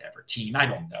whatever team, I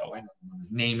don't know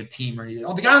his name, a team or anything.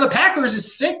 Oh, the guy on the Packers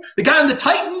is sick. The guy on the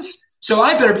Titans, so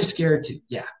I better be scared too.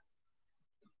 Yeah.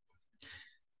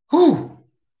 Whew.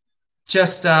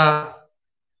 Just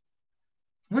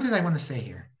what did I want to say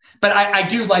here? But I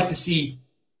do like to see,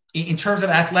 in terms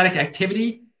of athletic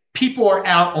activity, people are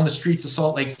out on the streets of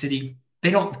Salt Lake City.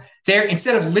 They're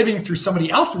instead of living through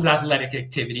somebody else's athletic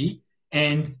activity,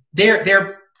 and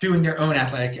they're doing their own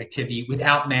athletic activity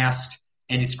without masks,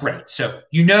 and it's great. So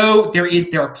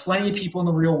there are plenty of people in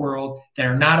the real world that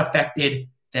are not affected,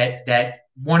 that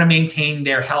want to maintain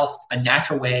their health a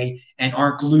natural way and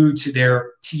aren't glued to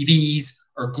their TVs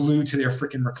or glued to their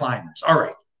freaking recliners. All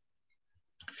right.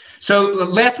 So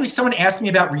last week, someone asked me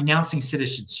about renouncing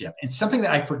citizenship, and something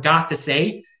that I forgot to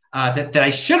say that I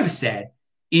should have said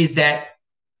is that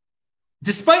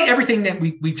despite everything that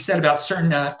we've said about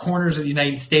certain corners of the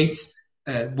United States,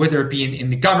 whether it be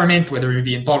in the government, whether it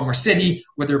be in Baltimore City,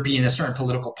 whether it be in a certain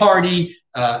political party,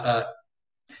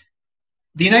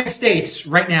 the United States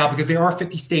right now, because there are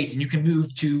 50 states and you can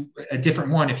move to a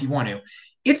different one if you want to,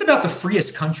 it's about the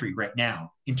freest country right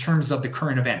now in terms of the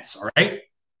current events, all right?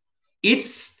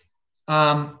 It's,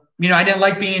 I didn't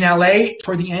like being in LA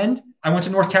toward the end. I went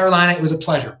to North Carolina. It was a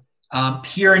pleasure.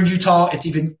 Here in Utah, it's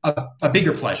even a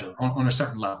bigger pleasure on a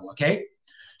certain level, okay?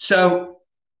 So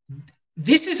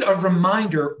this is a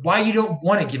reminder why you don't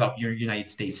want to give up your United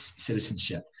States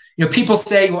citizenship. You know, people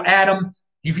say, well, Adam,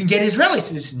 you can get Israeli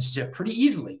citizenship pretty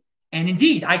easily. And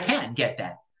indeed, I can get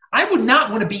that. I would not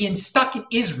want to be stuck in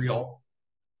Israel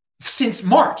since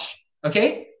March,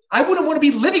 okay? I wouldn't want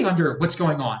to be living under what's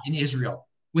going on in Israel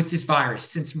with this virus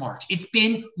since March. It's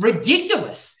been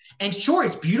ridiculous. And sure,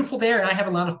 it's beautiful there, and I have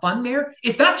a lot of fun there.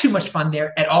 It's not too much fun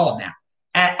there at all now,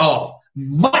 at all.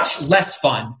 Much less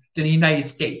fun than the United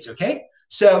States, okay?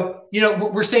 So,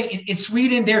 we're saying in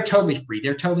Sweden, they're totally free.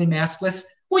 They're totally maskless.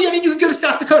 Well, I mean, you can go to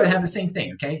South Dakota and have the same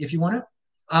thing, okay, if you want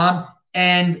to.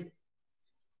 And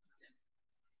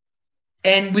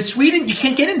with Sweden, you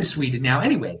can't get into Sweden now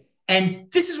anyway. And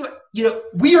this is what,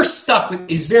 we are stuck with.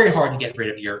 It's very hard to get rid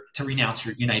of to renounce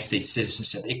your United States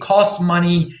citizenship. It costs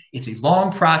money. It's a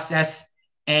long process.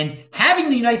 And having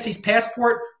the United States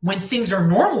passport when things are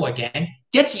normal again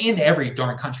gets you into every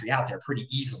darn country out there pretty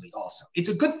easily also. It's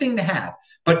a good thing to have.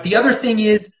 But the other thing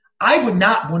is, I would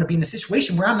not want to be in a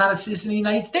situation where I'm not a citizen of the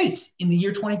United States in the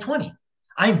year 2020.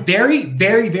 I'm very,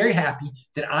 very, very happy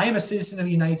that I am a citizen of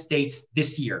the United States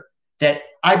this year, that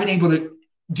I've been able to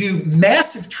do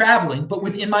massive traveling, but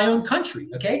within my own country,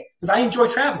 okay? Because I enjoy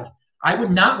traveling. I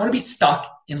would not want to be stuck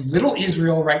in little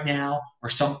Israel right now or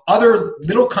some other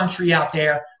little country out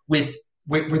there with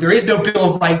where there is no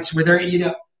Bill of Rights, where there,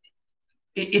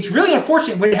 it's really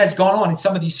unfortunate what has gone on in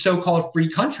some of these so-called free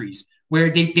countries where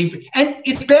they've and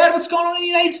it's bad what's going on in the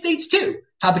United States too,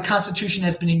 how the Constitution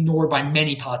has been ignored by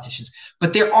many politicians.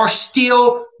 But we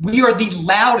are the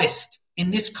loudest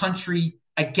in this country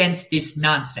against this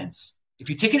nonsense. If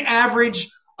you take an average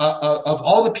of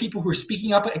all the people who are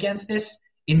speaking up against this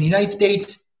in the United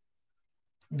States,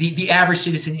 the average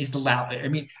citizen is the loud. I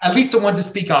mean, at least the ones that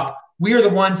speak up, we are the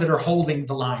ones that are holding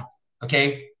the line,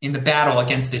 okay, in the battle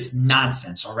against this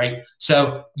nonsense, all right?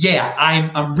 So, yeah,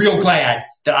 I'm real glad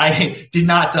that I did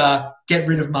not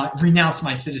renounce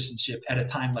my citizenship at a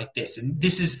time like this. And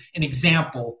this is an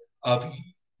example of,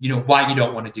 why you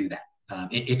don't want to do that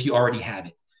if you already have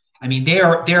it. I mean, there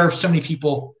are so many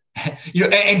people,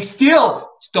 and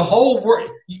still the whole world,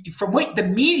 from what the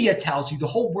media tells you, the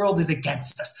whole world is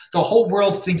against us. The whole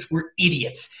world thinks we're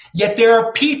idiots. Yet there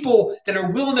are people that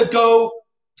are willing to go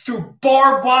through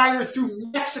barbed wire, through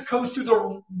Mexico, through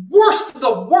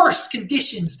the worst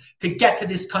conditions to get to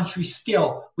this country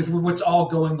still with what's all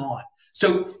going on.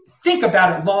 So think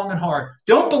about it long and hard.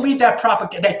 Don't believe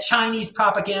that Chinese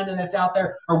propaganda that's out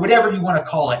there, or whatever you want to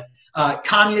call it,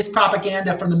 communist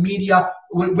propaganda from the media,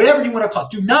 whatever you want to call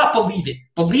it. Do not believe it.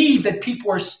 Believe that people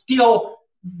are still,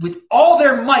 with all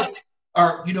their might,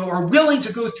 are willing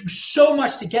to go through so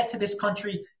much to get to this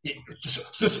country,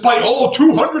 despite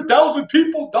 200,000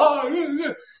 people die.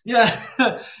 Yeah,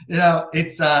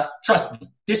 it's trust me,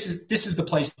 this is the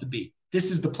place to be. This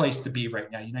is the place to be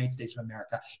right now, United States of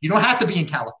America. You don't have to be in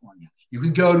California. You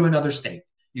can go to another state.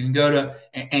 You can go to,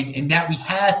 and that we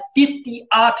have 50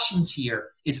 options here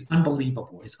is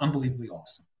unbelievable. It's unbelievably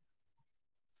awesome.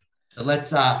 So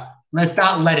let's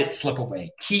not let it slip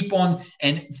away. Keep on,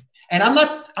 and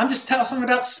I'm just talking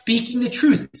about speaking the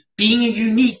truth, being a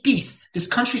unique beast. This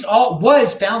country's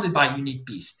was founded by unique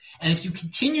beasts. And if you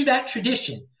continue that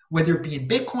tradition, whether it be in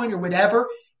Bitcoin or whatever,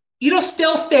 it'll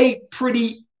still stay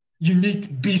pretty unique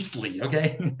beastly,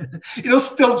 okay? It'll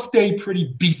still stay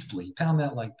pretty beastly. Pound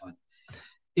that like button.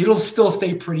 It'll still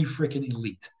stay pretty freaking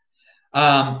elite.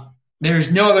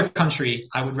 There's no other country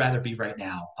I would rather be right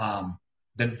now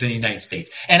than the United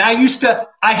States. And I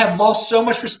have lost so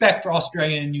much respect for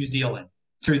Australia and New Zealand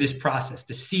through this process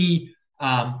to see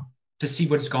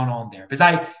what's gone on there. Because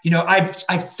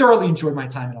I've thoroughly enjoyed my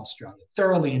time in Australia,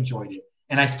 thoroughly enjoyed it.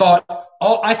 And I thought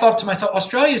to myself,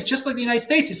 Australia is just like the United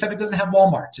States, except it doesn't have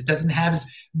Walmarts. It doesn't have as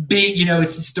big,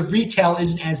 it's the retail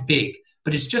isn't as big,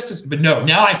 but it's just as, but no,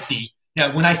 now I see,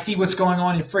 when I see what's going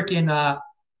on in freaking,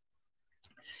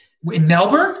 in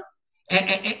Melbourne, and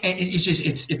it's just,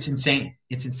 it's insane.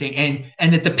 It's insane.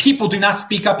 And that the people do not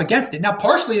speak up against it. Now,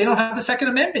 partially, they don't have the Second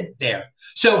Amendment there.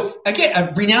 So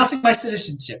again, renouncing my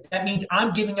citizenship, that means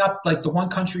I'm giving up like the one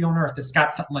country on earth that's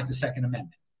got something like the Second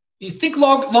Amendment. You think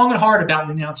long and hard about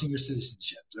renouncing your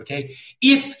citizenship, okay?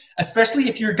 Especially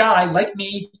if you're a guy like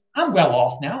me, I'm well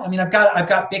off now. I mean, I've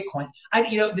got Bitcoin.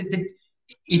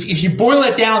 If you boil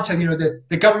it down to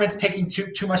the government's taking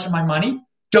too much of my money,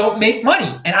 don't make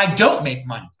money, and I don't make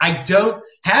money. I don't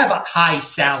have a high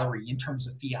salary in terms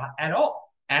of fiat at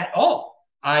all.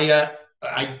 I've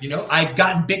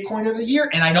gotten Bitcoin over the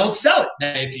year, and I don't sell it.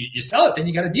 Now, if you sell it, then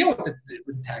you got to deal with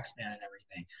the tax man and everything.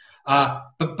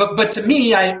 But to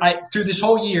me, I through this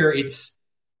whole year, it's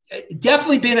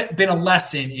definitely been a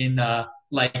lesson in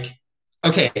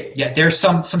okay, yeah, there's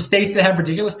some states that have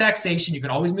ridiculous taxation. You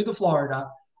can always move to Florida,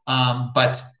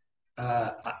 but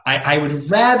I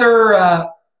would rather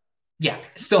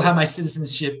still have my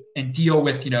citizenship and deal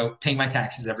with paying my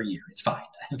taxes every year. It's fine,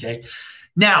 okay.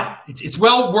 Now it's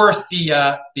well worth the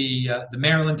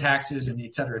Maryland taxes and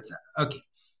et cetera, et cetera. Okay,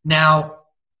 now.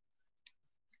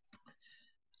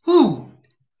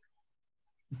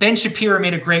 Ben Shapiro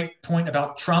made a great point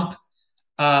about Trump.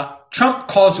 Trump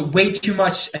calls way too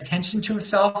much attention to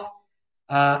himself.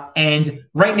 And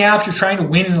right now, if you're trying to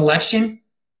win an election,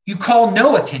 you call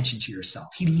no attention to yourself.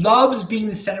 He loves being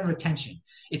the center of attention.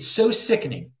 It's so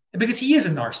sickening because he is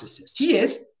a narcissist. He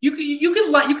is. You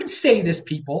can say this,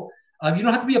 people. You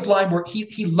don't have to be a blind word.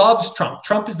 He loves Trump.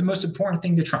 Trump is the most important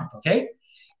thing to Trump. Okay.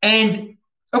 And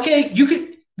okay,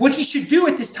 what he should do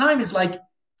at this time is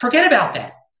forget about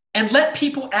that and let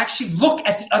people actually look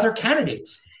at the other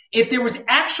candidates. If there was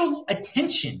actual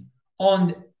attention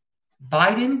on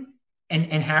Biden and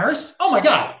Harris, oh my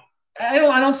God, I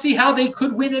don't see how they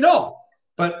could win at all.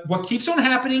 But what keeps on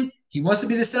happening, he wants to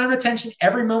be the center of attention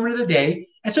every moment of the day.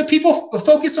 And so people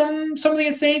focus on some of the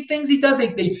insane things he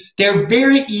does. They're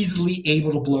very easily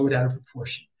able to blow it out of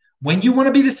proportion. When you want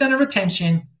to be the center of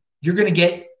attention, you're going to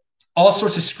get all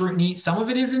sorts of scrutiny. Some of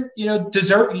it isn't, he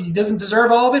doesn't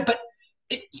deserve all of it, but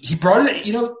he brought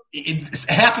it,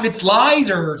 half of it's lies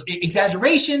or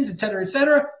exaggerations, et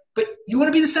cetera, but you want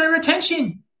to be the center of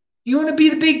attention. You want to be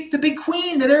the big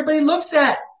queen that everybody looks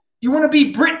at. You want to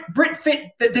be Brit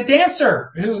Fit, the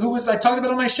dancer, who was, I talked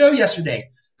about on my show yesterday,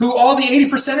 who all the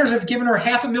 80%ers have given her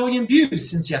 500,000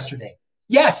 views since yesterday.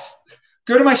 Yes,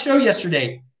 go to my show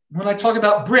yesterday when I talk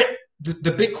about Brit,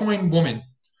 the Bitcoin woman,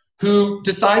 who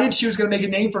decided she was going to make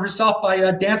a name for herself by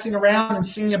dancing around and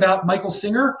singing about Michael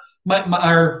Singer,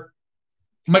 or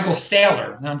Michael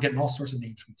Saylor. Now I'm getting all sorts of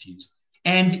names confused.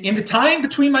 And in the time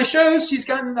between my shows, she's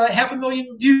gotten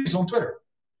 500,000 views on Twitter.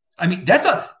 I mean, that's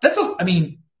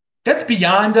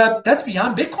beyond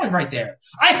Bitcoin right there.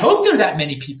 I hope there are that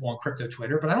many people on crypto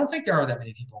Twitter, but I don't think there are that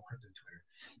many people on crypto Twitter.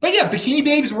 But yeah, Bikini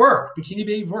Babes work. Bikini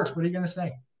Babes works. What are you going to say?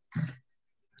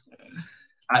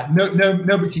 No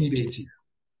Bikini Babes here.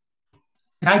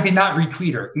 And I did not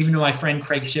retweet her, even though my friend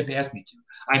Craig Shipp asked me to.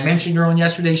 I mentioned her on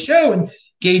yesterday's show and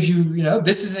gave you,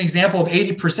 this is an example of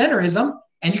 80%erism,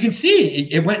 and you can see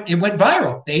it went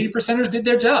viral. The 80%ers did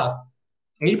their job.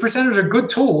 80%ers are good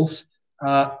tools,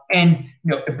 and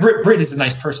Brit is a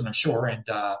nice person, I'm sure, and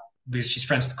because she's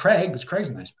friends with Craig, because Craig's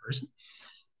a nice person.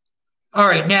 All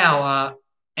right, now,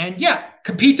 and yeah,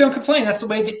 compete, don't complain. That's the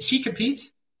way that she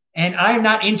competes, and I am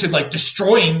not into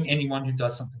destroying anyone who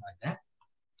does something like that.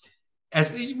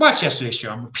 As you watch yesterday's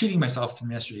show, I'm repeating myself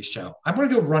from yesterday's show. I'm going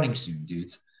to go running soon,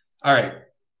 dudes. All right.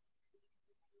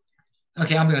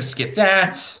 Okay, I'm going to skip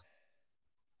that.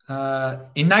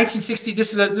 In 1960,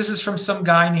 this is from some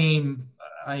guy named,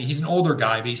 he's an older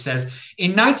guy, but he says,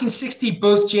 in 1960,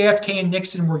 both JFK and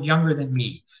Nixon were younger than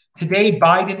me. Today,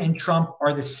 Biden and Trump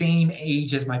are the same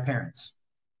age as my parents.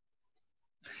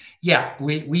 Yeah,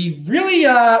 we really,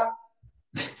 well,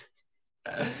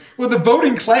 the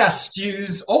voting class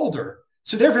skews older.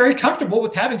 So they're very comfortable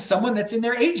with having someone that's in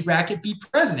their age bracket be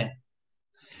president.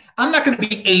 I'm not going to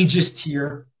be ageist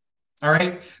here, all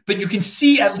right? But you can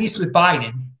see, at least with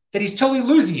Biden, that he's totally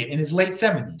losing it in his late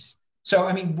 70s. So,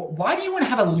 I mean, why do you want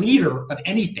to have a leader of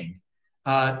anything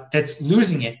that's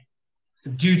losing it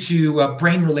due to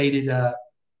brain-related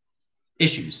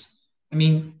issues? I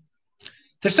mean,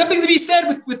 there's something to be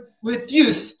said with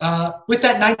youth. With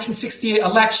that 1960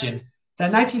 election,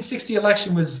 that 1960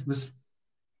 election was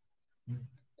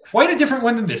quite a different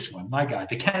one than this one. My God,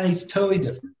 the candidate's totally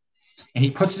different. And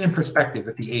he puts it in perspective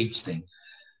with the age thing.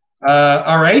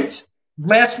 All right.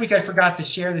 Last week, I forgot to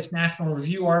share this National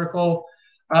Review article.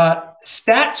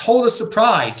 Stats hold a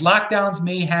surprise. Lockdowns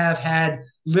may have had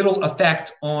little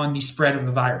effect on the spread of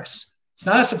the virus. It's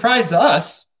not a surprise to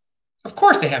us. Of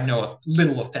course, they have no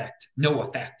effect.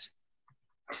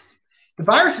 The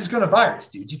virus is going to virus,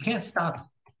 dude. You can't stop it.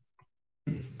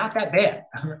 It's not that bad.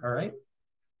 All right.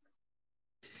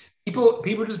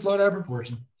 People just blow it out of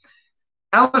proportion.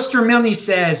 Alistair Milne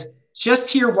says,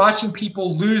 just here watching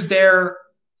people lose their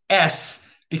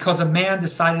S because a man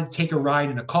decided to take a ride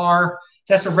in a car.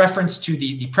 That's a reference to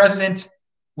the president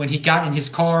when he got in his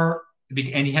car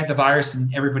and he had the virus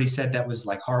and everybody said that was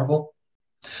horrible.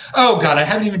 Oh, God, I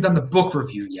haven't even done the book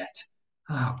review yet.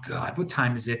 Oh, God, what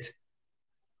time is it?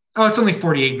 Oh, it's only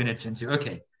 48 minutes into.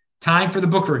 Okay, time for the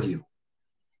book review.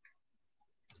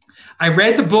 I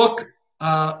read the book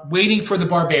Waiting for the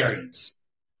Barbarians.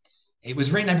 It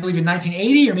was written, I believe, in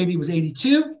 1980 or maybe it was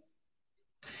 82.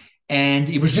 And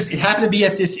it happened to be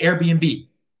at this Airbnb.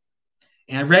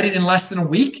 And I read it in less than a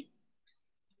week.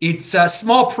 It's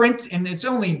small print and it's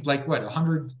only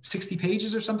 160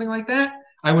 pages or something like that.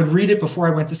 I would read it before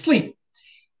I went to sleep.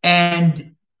 And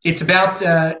it's about,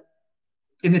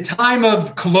 in the time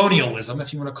of colonialism,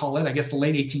 if you want to call it, I guess the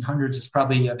late 1800s is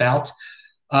probably about,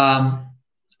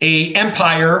 a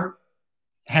empire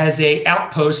has a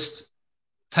outpost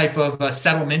type of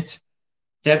settlement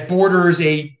that borders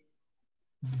the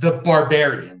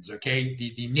barbarians, okay,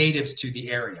 the natives to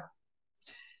the area.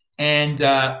 And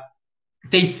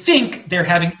they think they're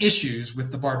having issues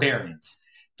with the barbarians.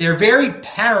 They're very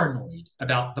paranoid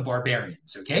about the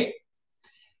barbarians, okay?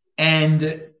 And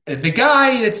the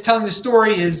guy that's telling the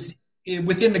story is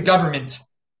within the government,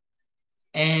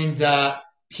 and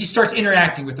he starts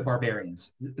interacting with the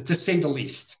barbarians, to say the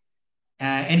least.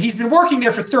 And he's been working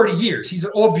there for 30 years. He's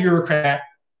an old bureaucrat,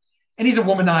 and he's a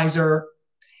womanizer.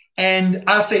 And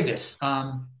I'll say this.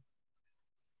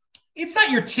 It's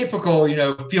not your typical,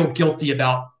 feel guilty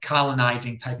about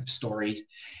colonizing type of story.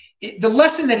 The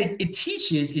lesson that it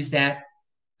teaches is that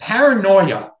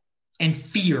paranoia and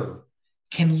fear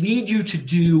can lead you to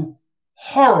do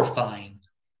horrifying,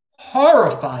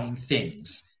 horrifying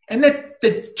things. And that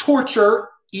the torture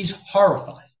is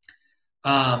horrifying.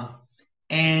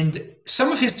 And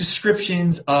some of his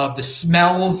descriptions of the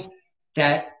smells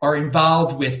that are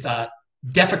involved with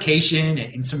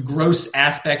defecation and some gross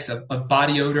aspects of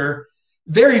body odor,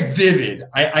 very vivid.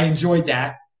 I enjoyed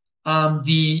that.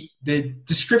 The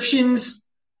descriptions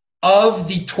of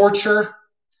the torture,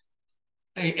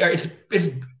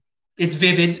 it's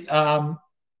vivid.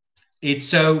 It's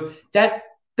so that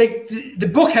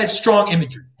the book has strong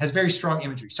imagery, has very strong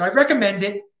imagery. So I recommend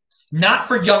it, not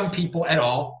for young people at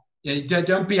all.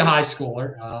 Don't be a high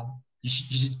schooler. You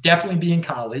should definitely be in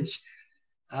college.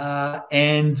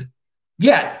 And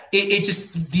yeah, it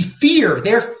just, the fear,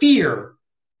 their fear,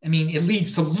 I mean, it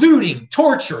leads to looting,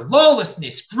 torture,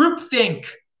 lawlessness, groupthink.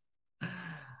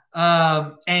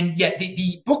 And yet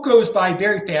the book goes by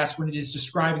very fast when it is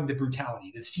describing the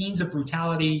brutality, the scenes of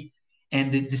brutality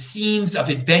and the scenes of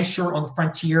adventure on the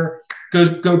frontier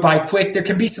go by quick. There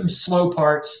can be some slow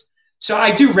parts. So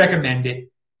I do recommend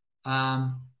it.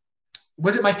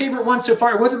 Was it my favorite one so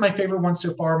far? It wasn't my favorite one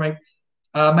so far.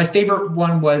 My favorite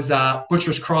one was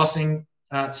Butcher's Crossing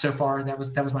so far. That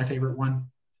was my favorite one.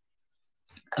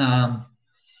 And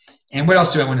what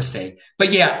else do I want to say?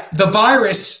 But yeah, the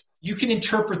virus, you can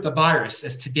interpret the virus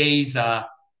as today's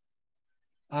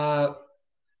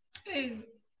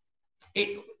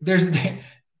there's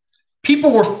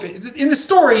people were in the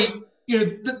story, you know,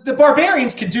 the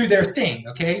barbarians can do their thing,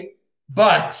 okay?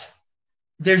 But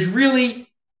there's really,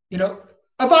 you know,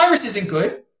 a virus isn't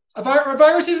good. A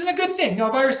virus isn't a good thing. No,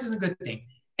 a virus isn't a good thing.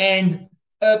 And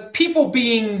people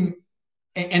being,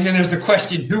 and then there's the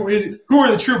question: who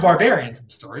are the true barbarians in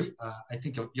the story? I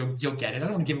think you'll get it. I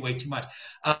don't want to give away too much,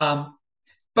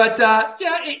 but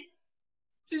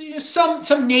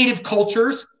some native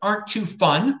cultures aren't too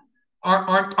fun,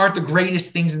 aren't the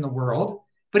greatest things in the world.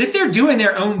 But if they're doing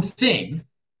their own thing,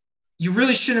 you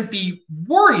really shouldn't be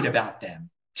worried about them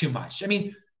too much. I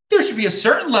mean, there should be a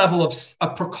certain level of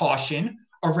precaution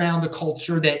around the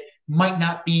culture that might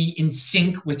not be in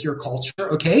sync with your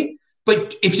culture, okay?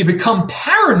 But if you become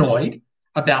paranoid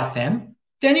about them,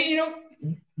 then, you know,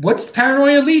 what's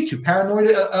paranoia lead to?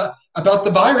 Paranoia about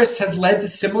the virus has led to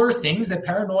similar things that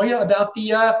paranoia about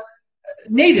the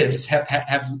natives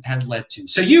have led to.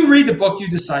 So you read the book, you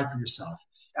decide for yourself.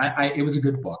 It was a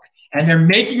good book. And they're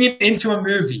making it into a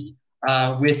movie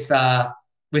with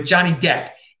Johnny Depp.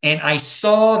 And I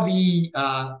saw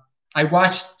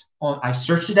I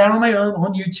searched it out on my own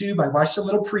on YouTube. I watched a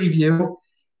little preview,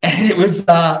 and it was,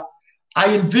 I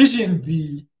envisioned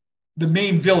the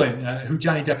main villain who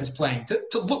Johnny Depp is playing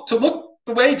to look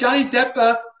the way Johnny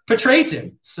Depp portrays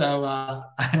him. So I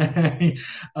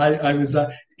was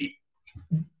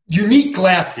unique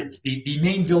glasses. The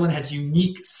main villain has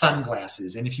unique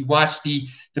sunglasses, and if you watch the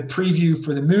preview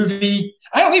for the movie,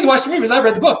 I don't need to watch the movie because I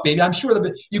read the book, baby. I'm sure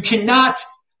you cannot.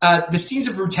 The scenes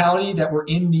of brutality that were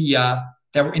in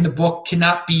the book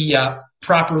cannot be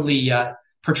properly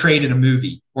portrayed in a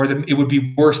movie, or it would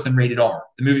be worse than rated R.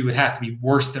 The movie would have to be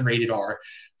worse than rated R,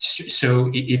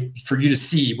 so for you to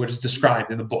see what is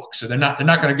described in the book. So they're not going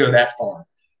to go that far.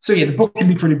 So yeah, the book can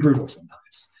be pretty brutal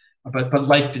sometimes, but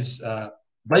life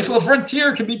on the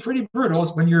frontier can be pretty brutal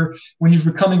when you've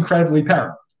become incredibly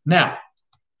paranoid. Now,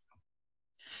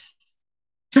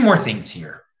 two more things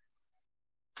here.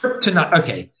 Kryptonite.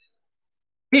 Okay.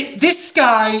 This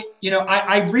guy, you know,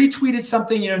 I retweeted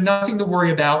something, you know, nothing to worry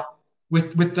about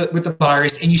with the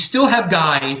virus, and you still have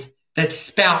guys that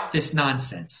spout this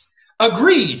nonsense.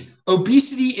 Agreed,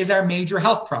 obesity is our major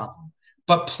health problem,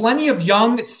 but plenty of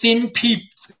young, thin people,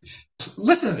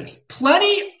 listen to this,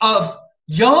 plenty of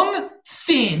young,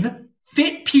 thin,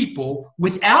 fit people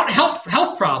without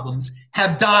health problems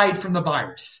have died from the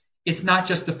virus. It's not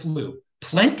just the flu.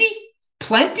 Plenty?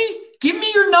 Give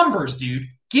me your numbers, dude.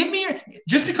 Give me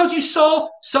just because you saw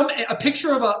a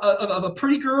picture of a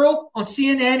pretty girl on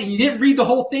CNN and you didn't read the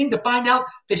whole thing to find out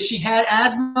that she had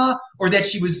asthma or that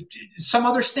she was some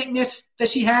other sickness that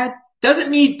she had doesn't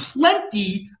mean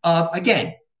plenty of,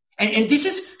 again. And this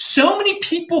is, so many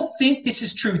people think this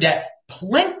is true, that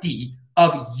plenty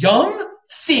of young,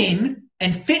 thin,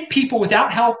 and fit people without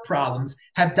health problems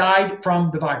have died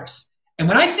from the virus. And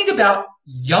when I think about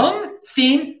young,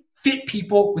 thin, fit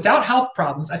people without health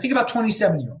problems, I think about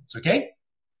 27-year-olds, okay?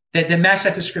 That match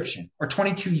that description, or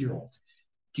 22-year-olds.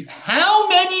 How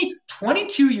many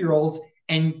 22-year-olds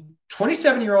and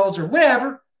 27-year-olds or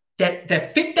whatever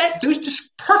that fit those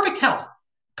just perfect health?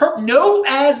 No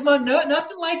asthma,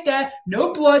 nothing like that.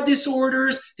 No blood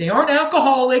disorders. They aren't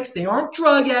alcoholics. They aren't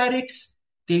drug addicts.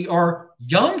 They are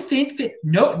young, thin, fit.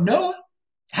 No,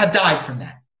 have died from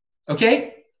that.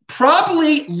 Okay?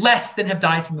 probably less than have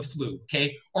died from the flu,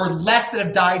 okay, or less that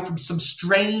have died from some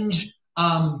strange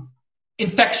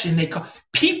infection.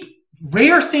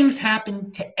 Rare things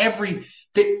happen to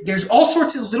there's all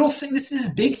sorts of little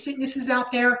sicknesses, big sicknesses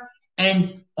out there,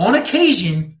 and on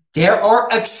occasion there are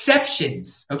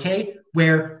exceptions, okay,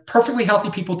 where perfectly healthy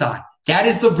people die. That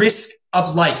is the risk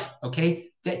of life, okay?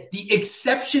 That the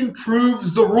exception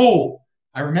proves the rule.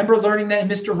 I remember learning that in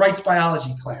Mr. Wright's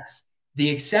biology class. The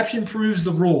exception proves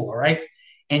the rule, all right?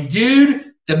 And dude,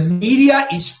 the media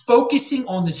is focusing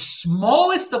on the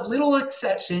smallest of little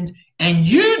exceptions, and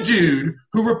you, dude,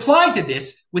 who replied to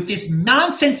this with this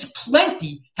nonsense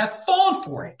plenty, have fallen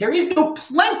for it. There is no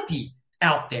plenty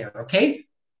out there, okay?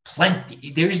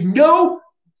 Plenty. There's no,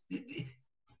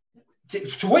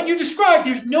 to what you described,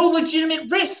 there's no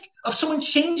legitimate risk of someone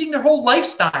changing their whole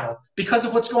lifestyle because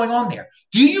of what's going on there.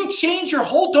 Do you change your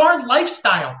whole darn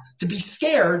lifestyle to be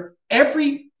scared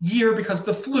every year because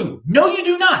of the flu? No, you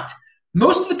do not.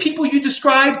 Most of the people you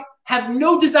described have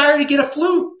no desire to get a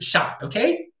flu shot,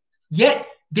 okay? Yet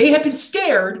they have been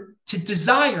scared to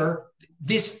desire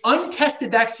this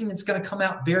untested vaccine that's going to come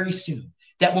out very soon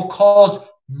that will cause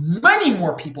many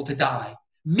more people to die.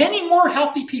 Many more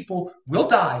healthy people will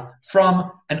die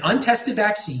from an untested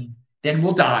vaccine than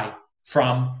will die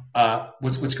from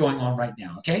what's going on right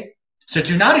now, okay? So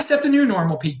do not accept the new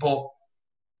normal, people.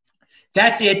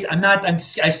 That's it. I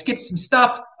skipped some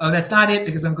stuff. Oh, that's not it,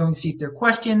 because I'm going to see if there are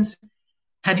questions.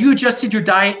 Have you adjusted your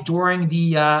diet during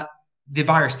the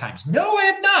virus times? No, I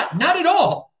have not. Not at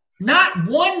all. Not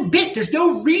one bit. There's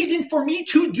no reason for me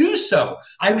to do so.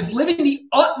 I was living the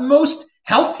utmost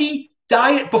healthy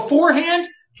diet beforehand.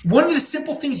 One of the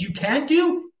simple things you can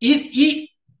do is eat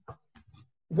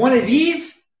one of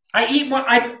these.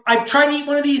 I try to eat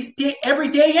one of these every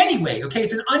day anyway. Okay,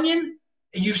 it's an onion.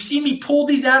 You've seen me pull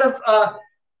these out of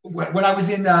when I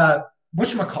was in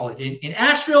whatchamacallit, in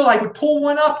Asheville. I would pull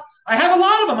one up. I have a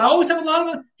lot of them. I always have a lot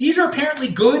of them. These are apparently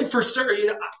good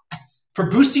for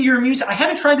boosting your immune system. I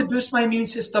haven't tried to boost my immune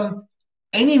system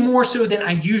any more so than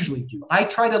I usually do. I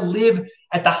try to live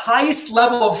at the highest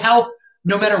level of health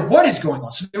no matter what is going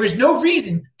on. So there is no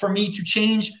reason for me to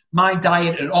change my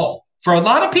diet at all. For a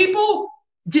lot of people,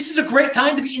 this is a great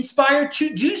time to be inspired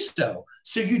to do so.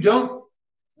 So you don't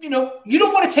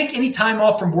want to take any time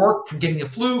off from work, from getting a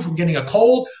flu, from getting a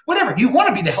cold, whatever. You want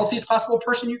to be the healthiest possible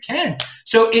person you can.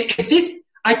 So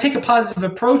I take a positive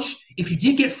approach. If you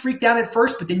did get freaked out at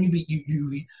first, but then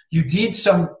you did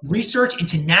some research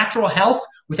into natural health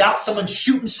without someone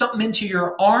shooting something into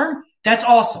your arm, that's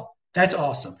awesome. That's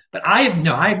awesome. But I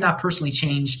have not personally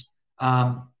changed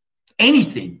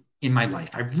anything in my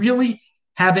life. I really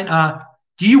haven't.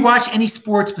 Do you watch any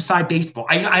sports beside baseball?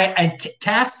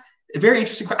 Cass, a very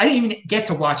interesting question. I didn't even get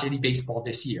to watch any baseball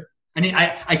this year.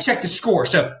 I checked the score.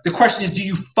 So the question is, do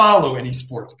you follow any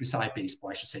sports beside baseball,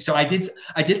 I should say. So I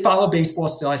did follow baseball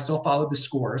still. I still followed the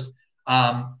scores.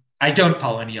 I don't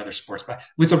follow any other sports. But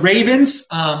with the Ravens,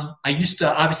 I used to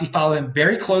obviously follow them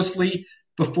very closely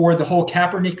before the whole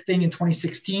Kaepernick thing in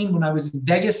 2016 when I was in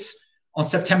Vegas on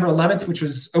September 11th, which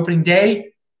was opening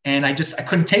day. And I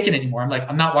couldn't take it anymore. I'm like,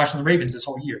 I'm not watching the Ravens this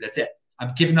whole year. That's it.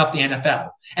 I'm giving up the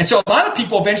NFL. And so a lot of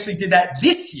people eventually did that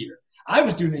this year. I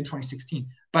was doing it in 2016.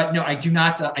 But no, I do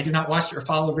not watch or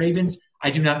follow the Ravens.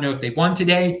 I do not know if they won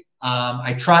today.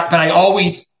 I try, but I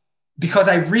always, because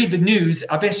I read the news,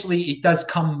 eventually it does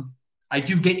come, I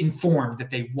do get informed that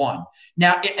they won.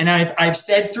 Now, and I've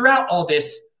said throughout all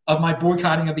this of my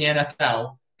boycotting of the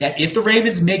NFL that if the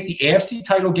Ravens make the AFC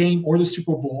title game or the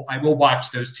Super Bowl, I will watch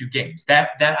those two games.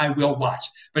 That I will watch.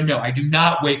 But no, I do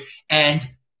not wait. And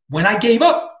when I gave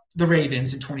up the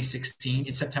Ravens in 2016,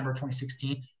 in September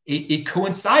 2016, it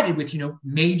coincided with,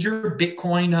 major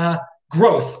Bitcoin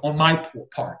growth on my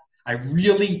part. I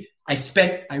really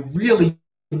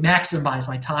maximized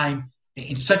my time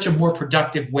in such a more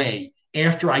productive way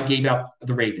after I gave up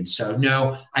the Ravens. So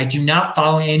no, I do not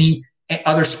follow any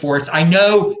other sports. I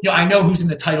know who's in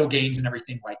the title games and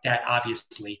everything like that,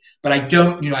 obviously, but I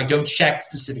don't check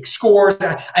specific scores.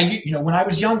 When I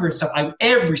was younger and stuff,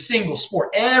 every single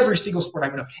sport I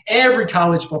would know, every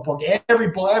college football game,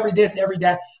 every this, every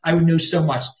that, I would know so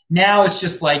much. Now it's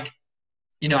just like,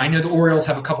 I know the Orioles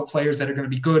have a couple players that are going to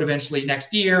be good eventually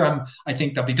next year. I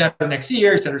think they'll be better next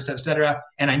year, et cetera, et cetera, et cetera.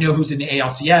 And I know who's in the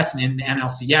ALCS and in the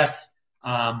NLCS.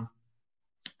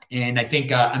 And I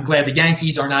think I'm glad the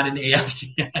Yankees are not in the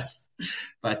ALCS,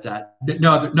 but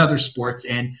no other sports.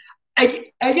 And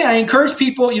again, I encourage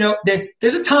people,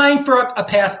 there's a time for a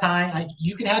pastime.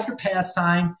 You can have your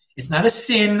pastime. It's not a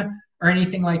sin or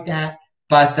anything like that.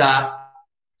 But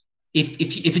if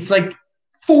it's like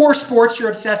 4 sports you're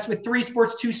obsessed with, 3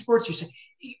 sports, 2 sports,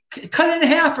 cut it in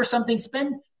half or something.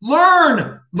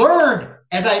 Learn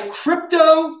as I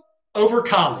crypto over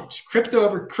college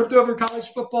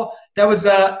football.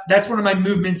 That's one of my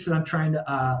movements that I'm trying to,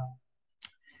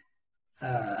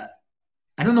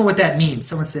 I don't know what that means.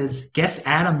 Someone says, guess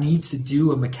Adam needs to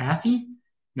do a McAfee.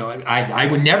 No, I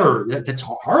would never. That's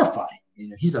horrifying.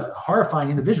 He's a horrifying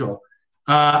individual.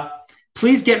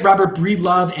 Please get Robert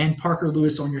Breedlove and Parker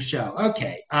Lewis on your show.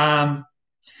 Okay. I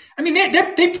mean,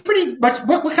 they pretty much.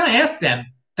 What can I ask them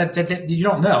that you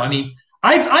don't know? I mean,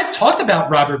 I've talked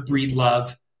about Robert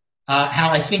Breedlove,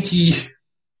 how I think he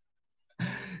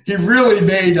really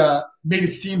made it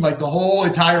seem like the whole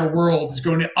entire world is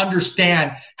going to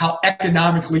understand how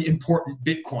economically important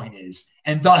Bitcoin is,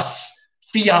 and thus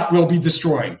fiat will be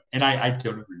destroyed. And I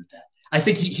don't agree with that. I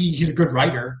think he's a good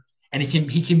writer, and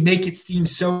he can make it seem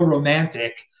so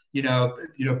romantic.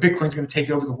 Bitcoin's going to take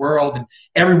over the world, and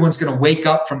everyone's going to wake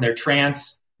up from their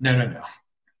trance. No.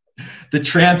 The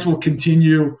trance will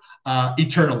continue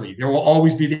eternally. There will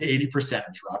always be the 80%,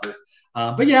 Robert.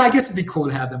 But yeah, I guess it'd be cool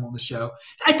to have them on the show.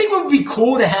 I think it would be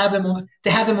cool to have them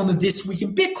on the This Week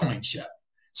in Bitcoin show,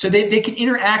 so they can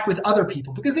interact with other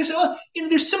people, because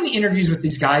there's so many interviews with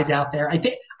these guys out there. I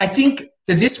think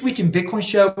the This Week in Bitcoin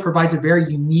show provides a very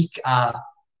unique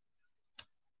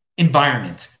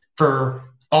environment for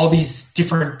all these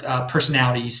different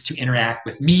personalities to interact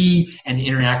with me and to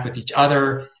interact with each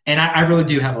other, and I really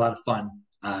do have a lot of fun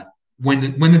when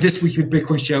the This Week in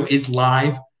Bitcoin show is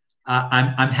live.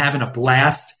 I'm having a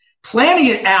blast. Planning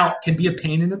it out can be a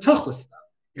pain in the tuchlis,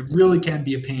 though. It really can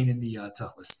be a pain in the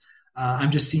tuchlis.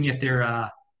 I'm just seeing if there are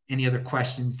any other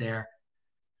questions there.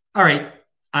 All right.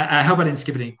 I hope I didn't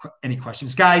skip any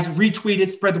questions. Guys, retweet it,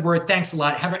 spread the word. Thanks a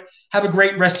lot. Have a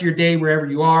great rest of your day wherever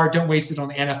you are. Don't waste it on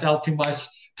the NFL too much.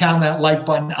 Pound that like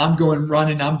button. I'm going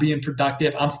running. I'm being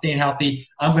productive. I'm staying healthy.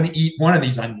 I'm going to eat one of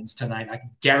these onions tonight. I can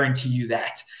guarantee you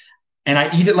that. And I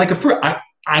eat it like a fruit.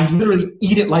 I literally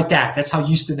eat it like that. That's how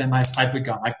used to them I've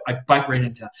become. I bite right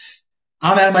into it.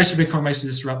 I'm Adam Meister, Bitcoin Meister,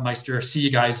 Disrupt Meister. See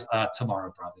you guys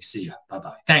tomorrow, probably. See ya.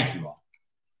 Bye-bye. Thank you all.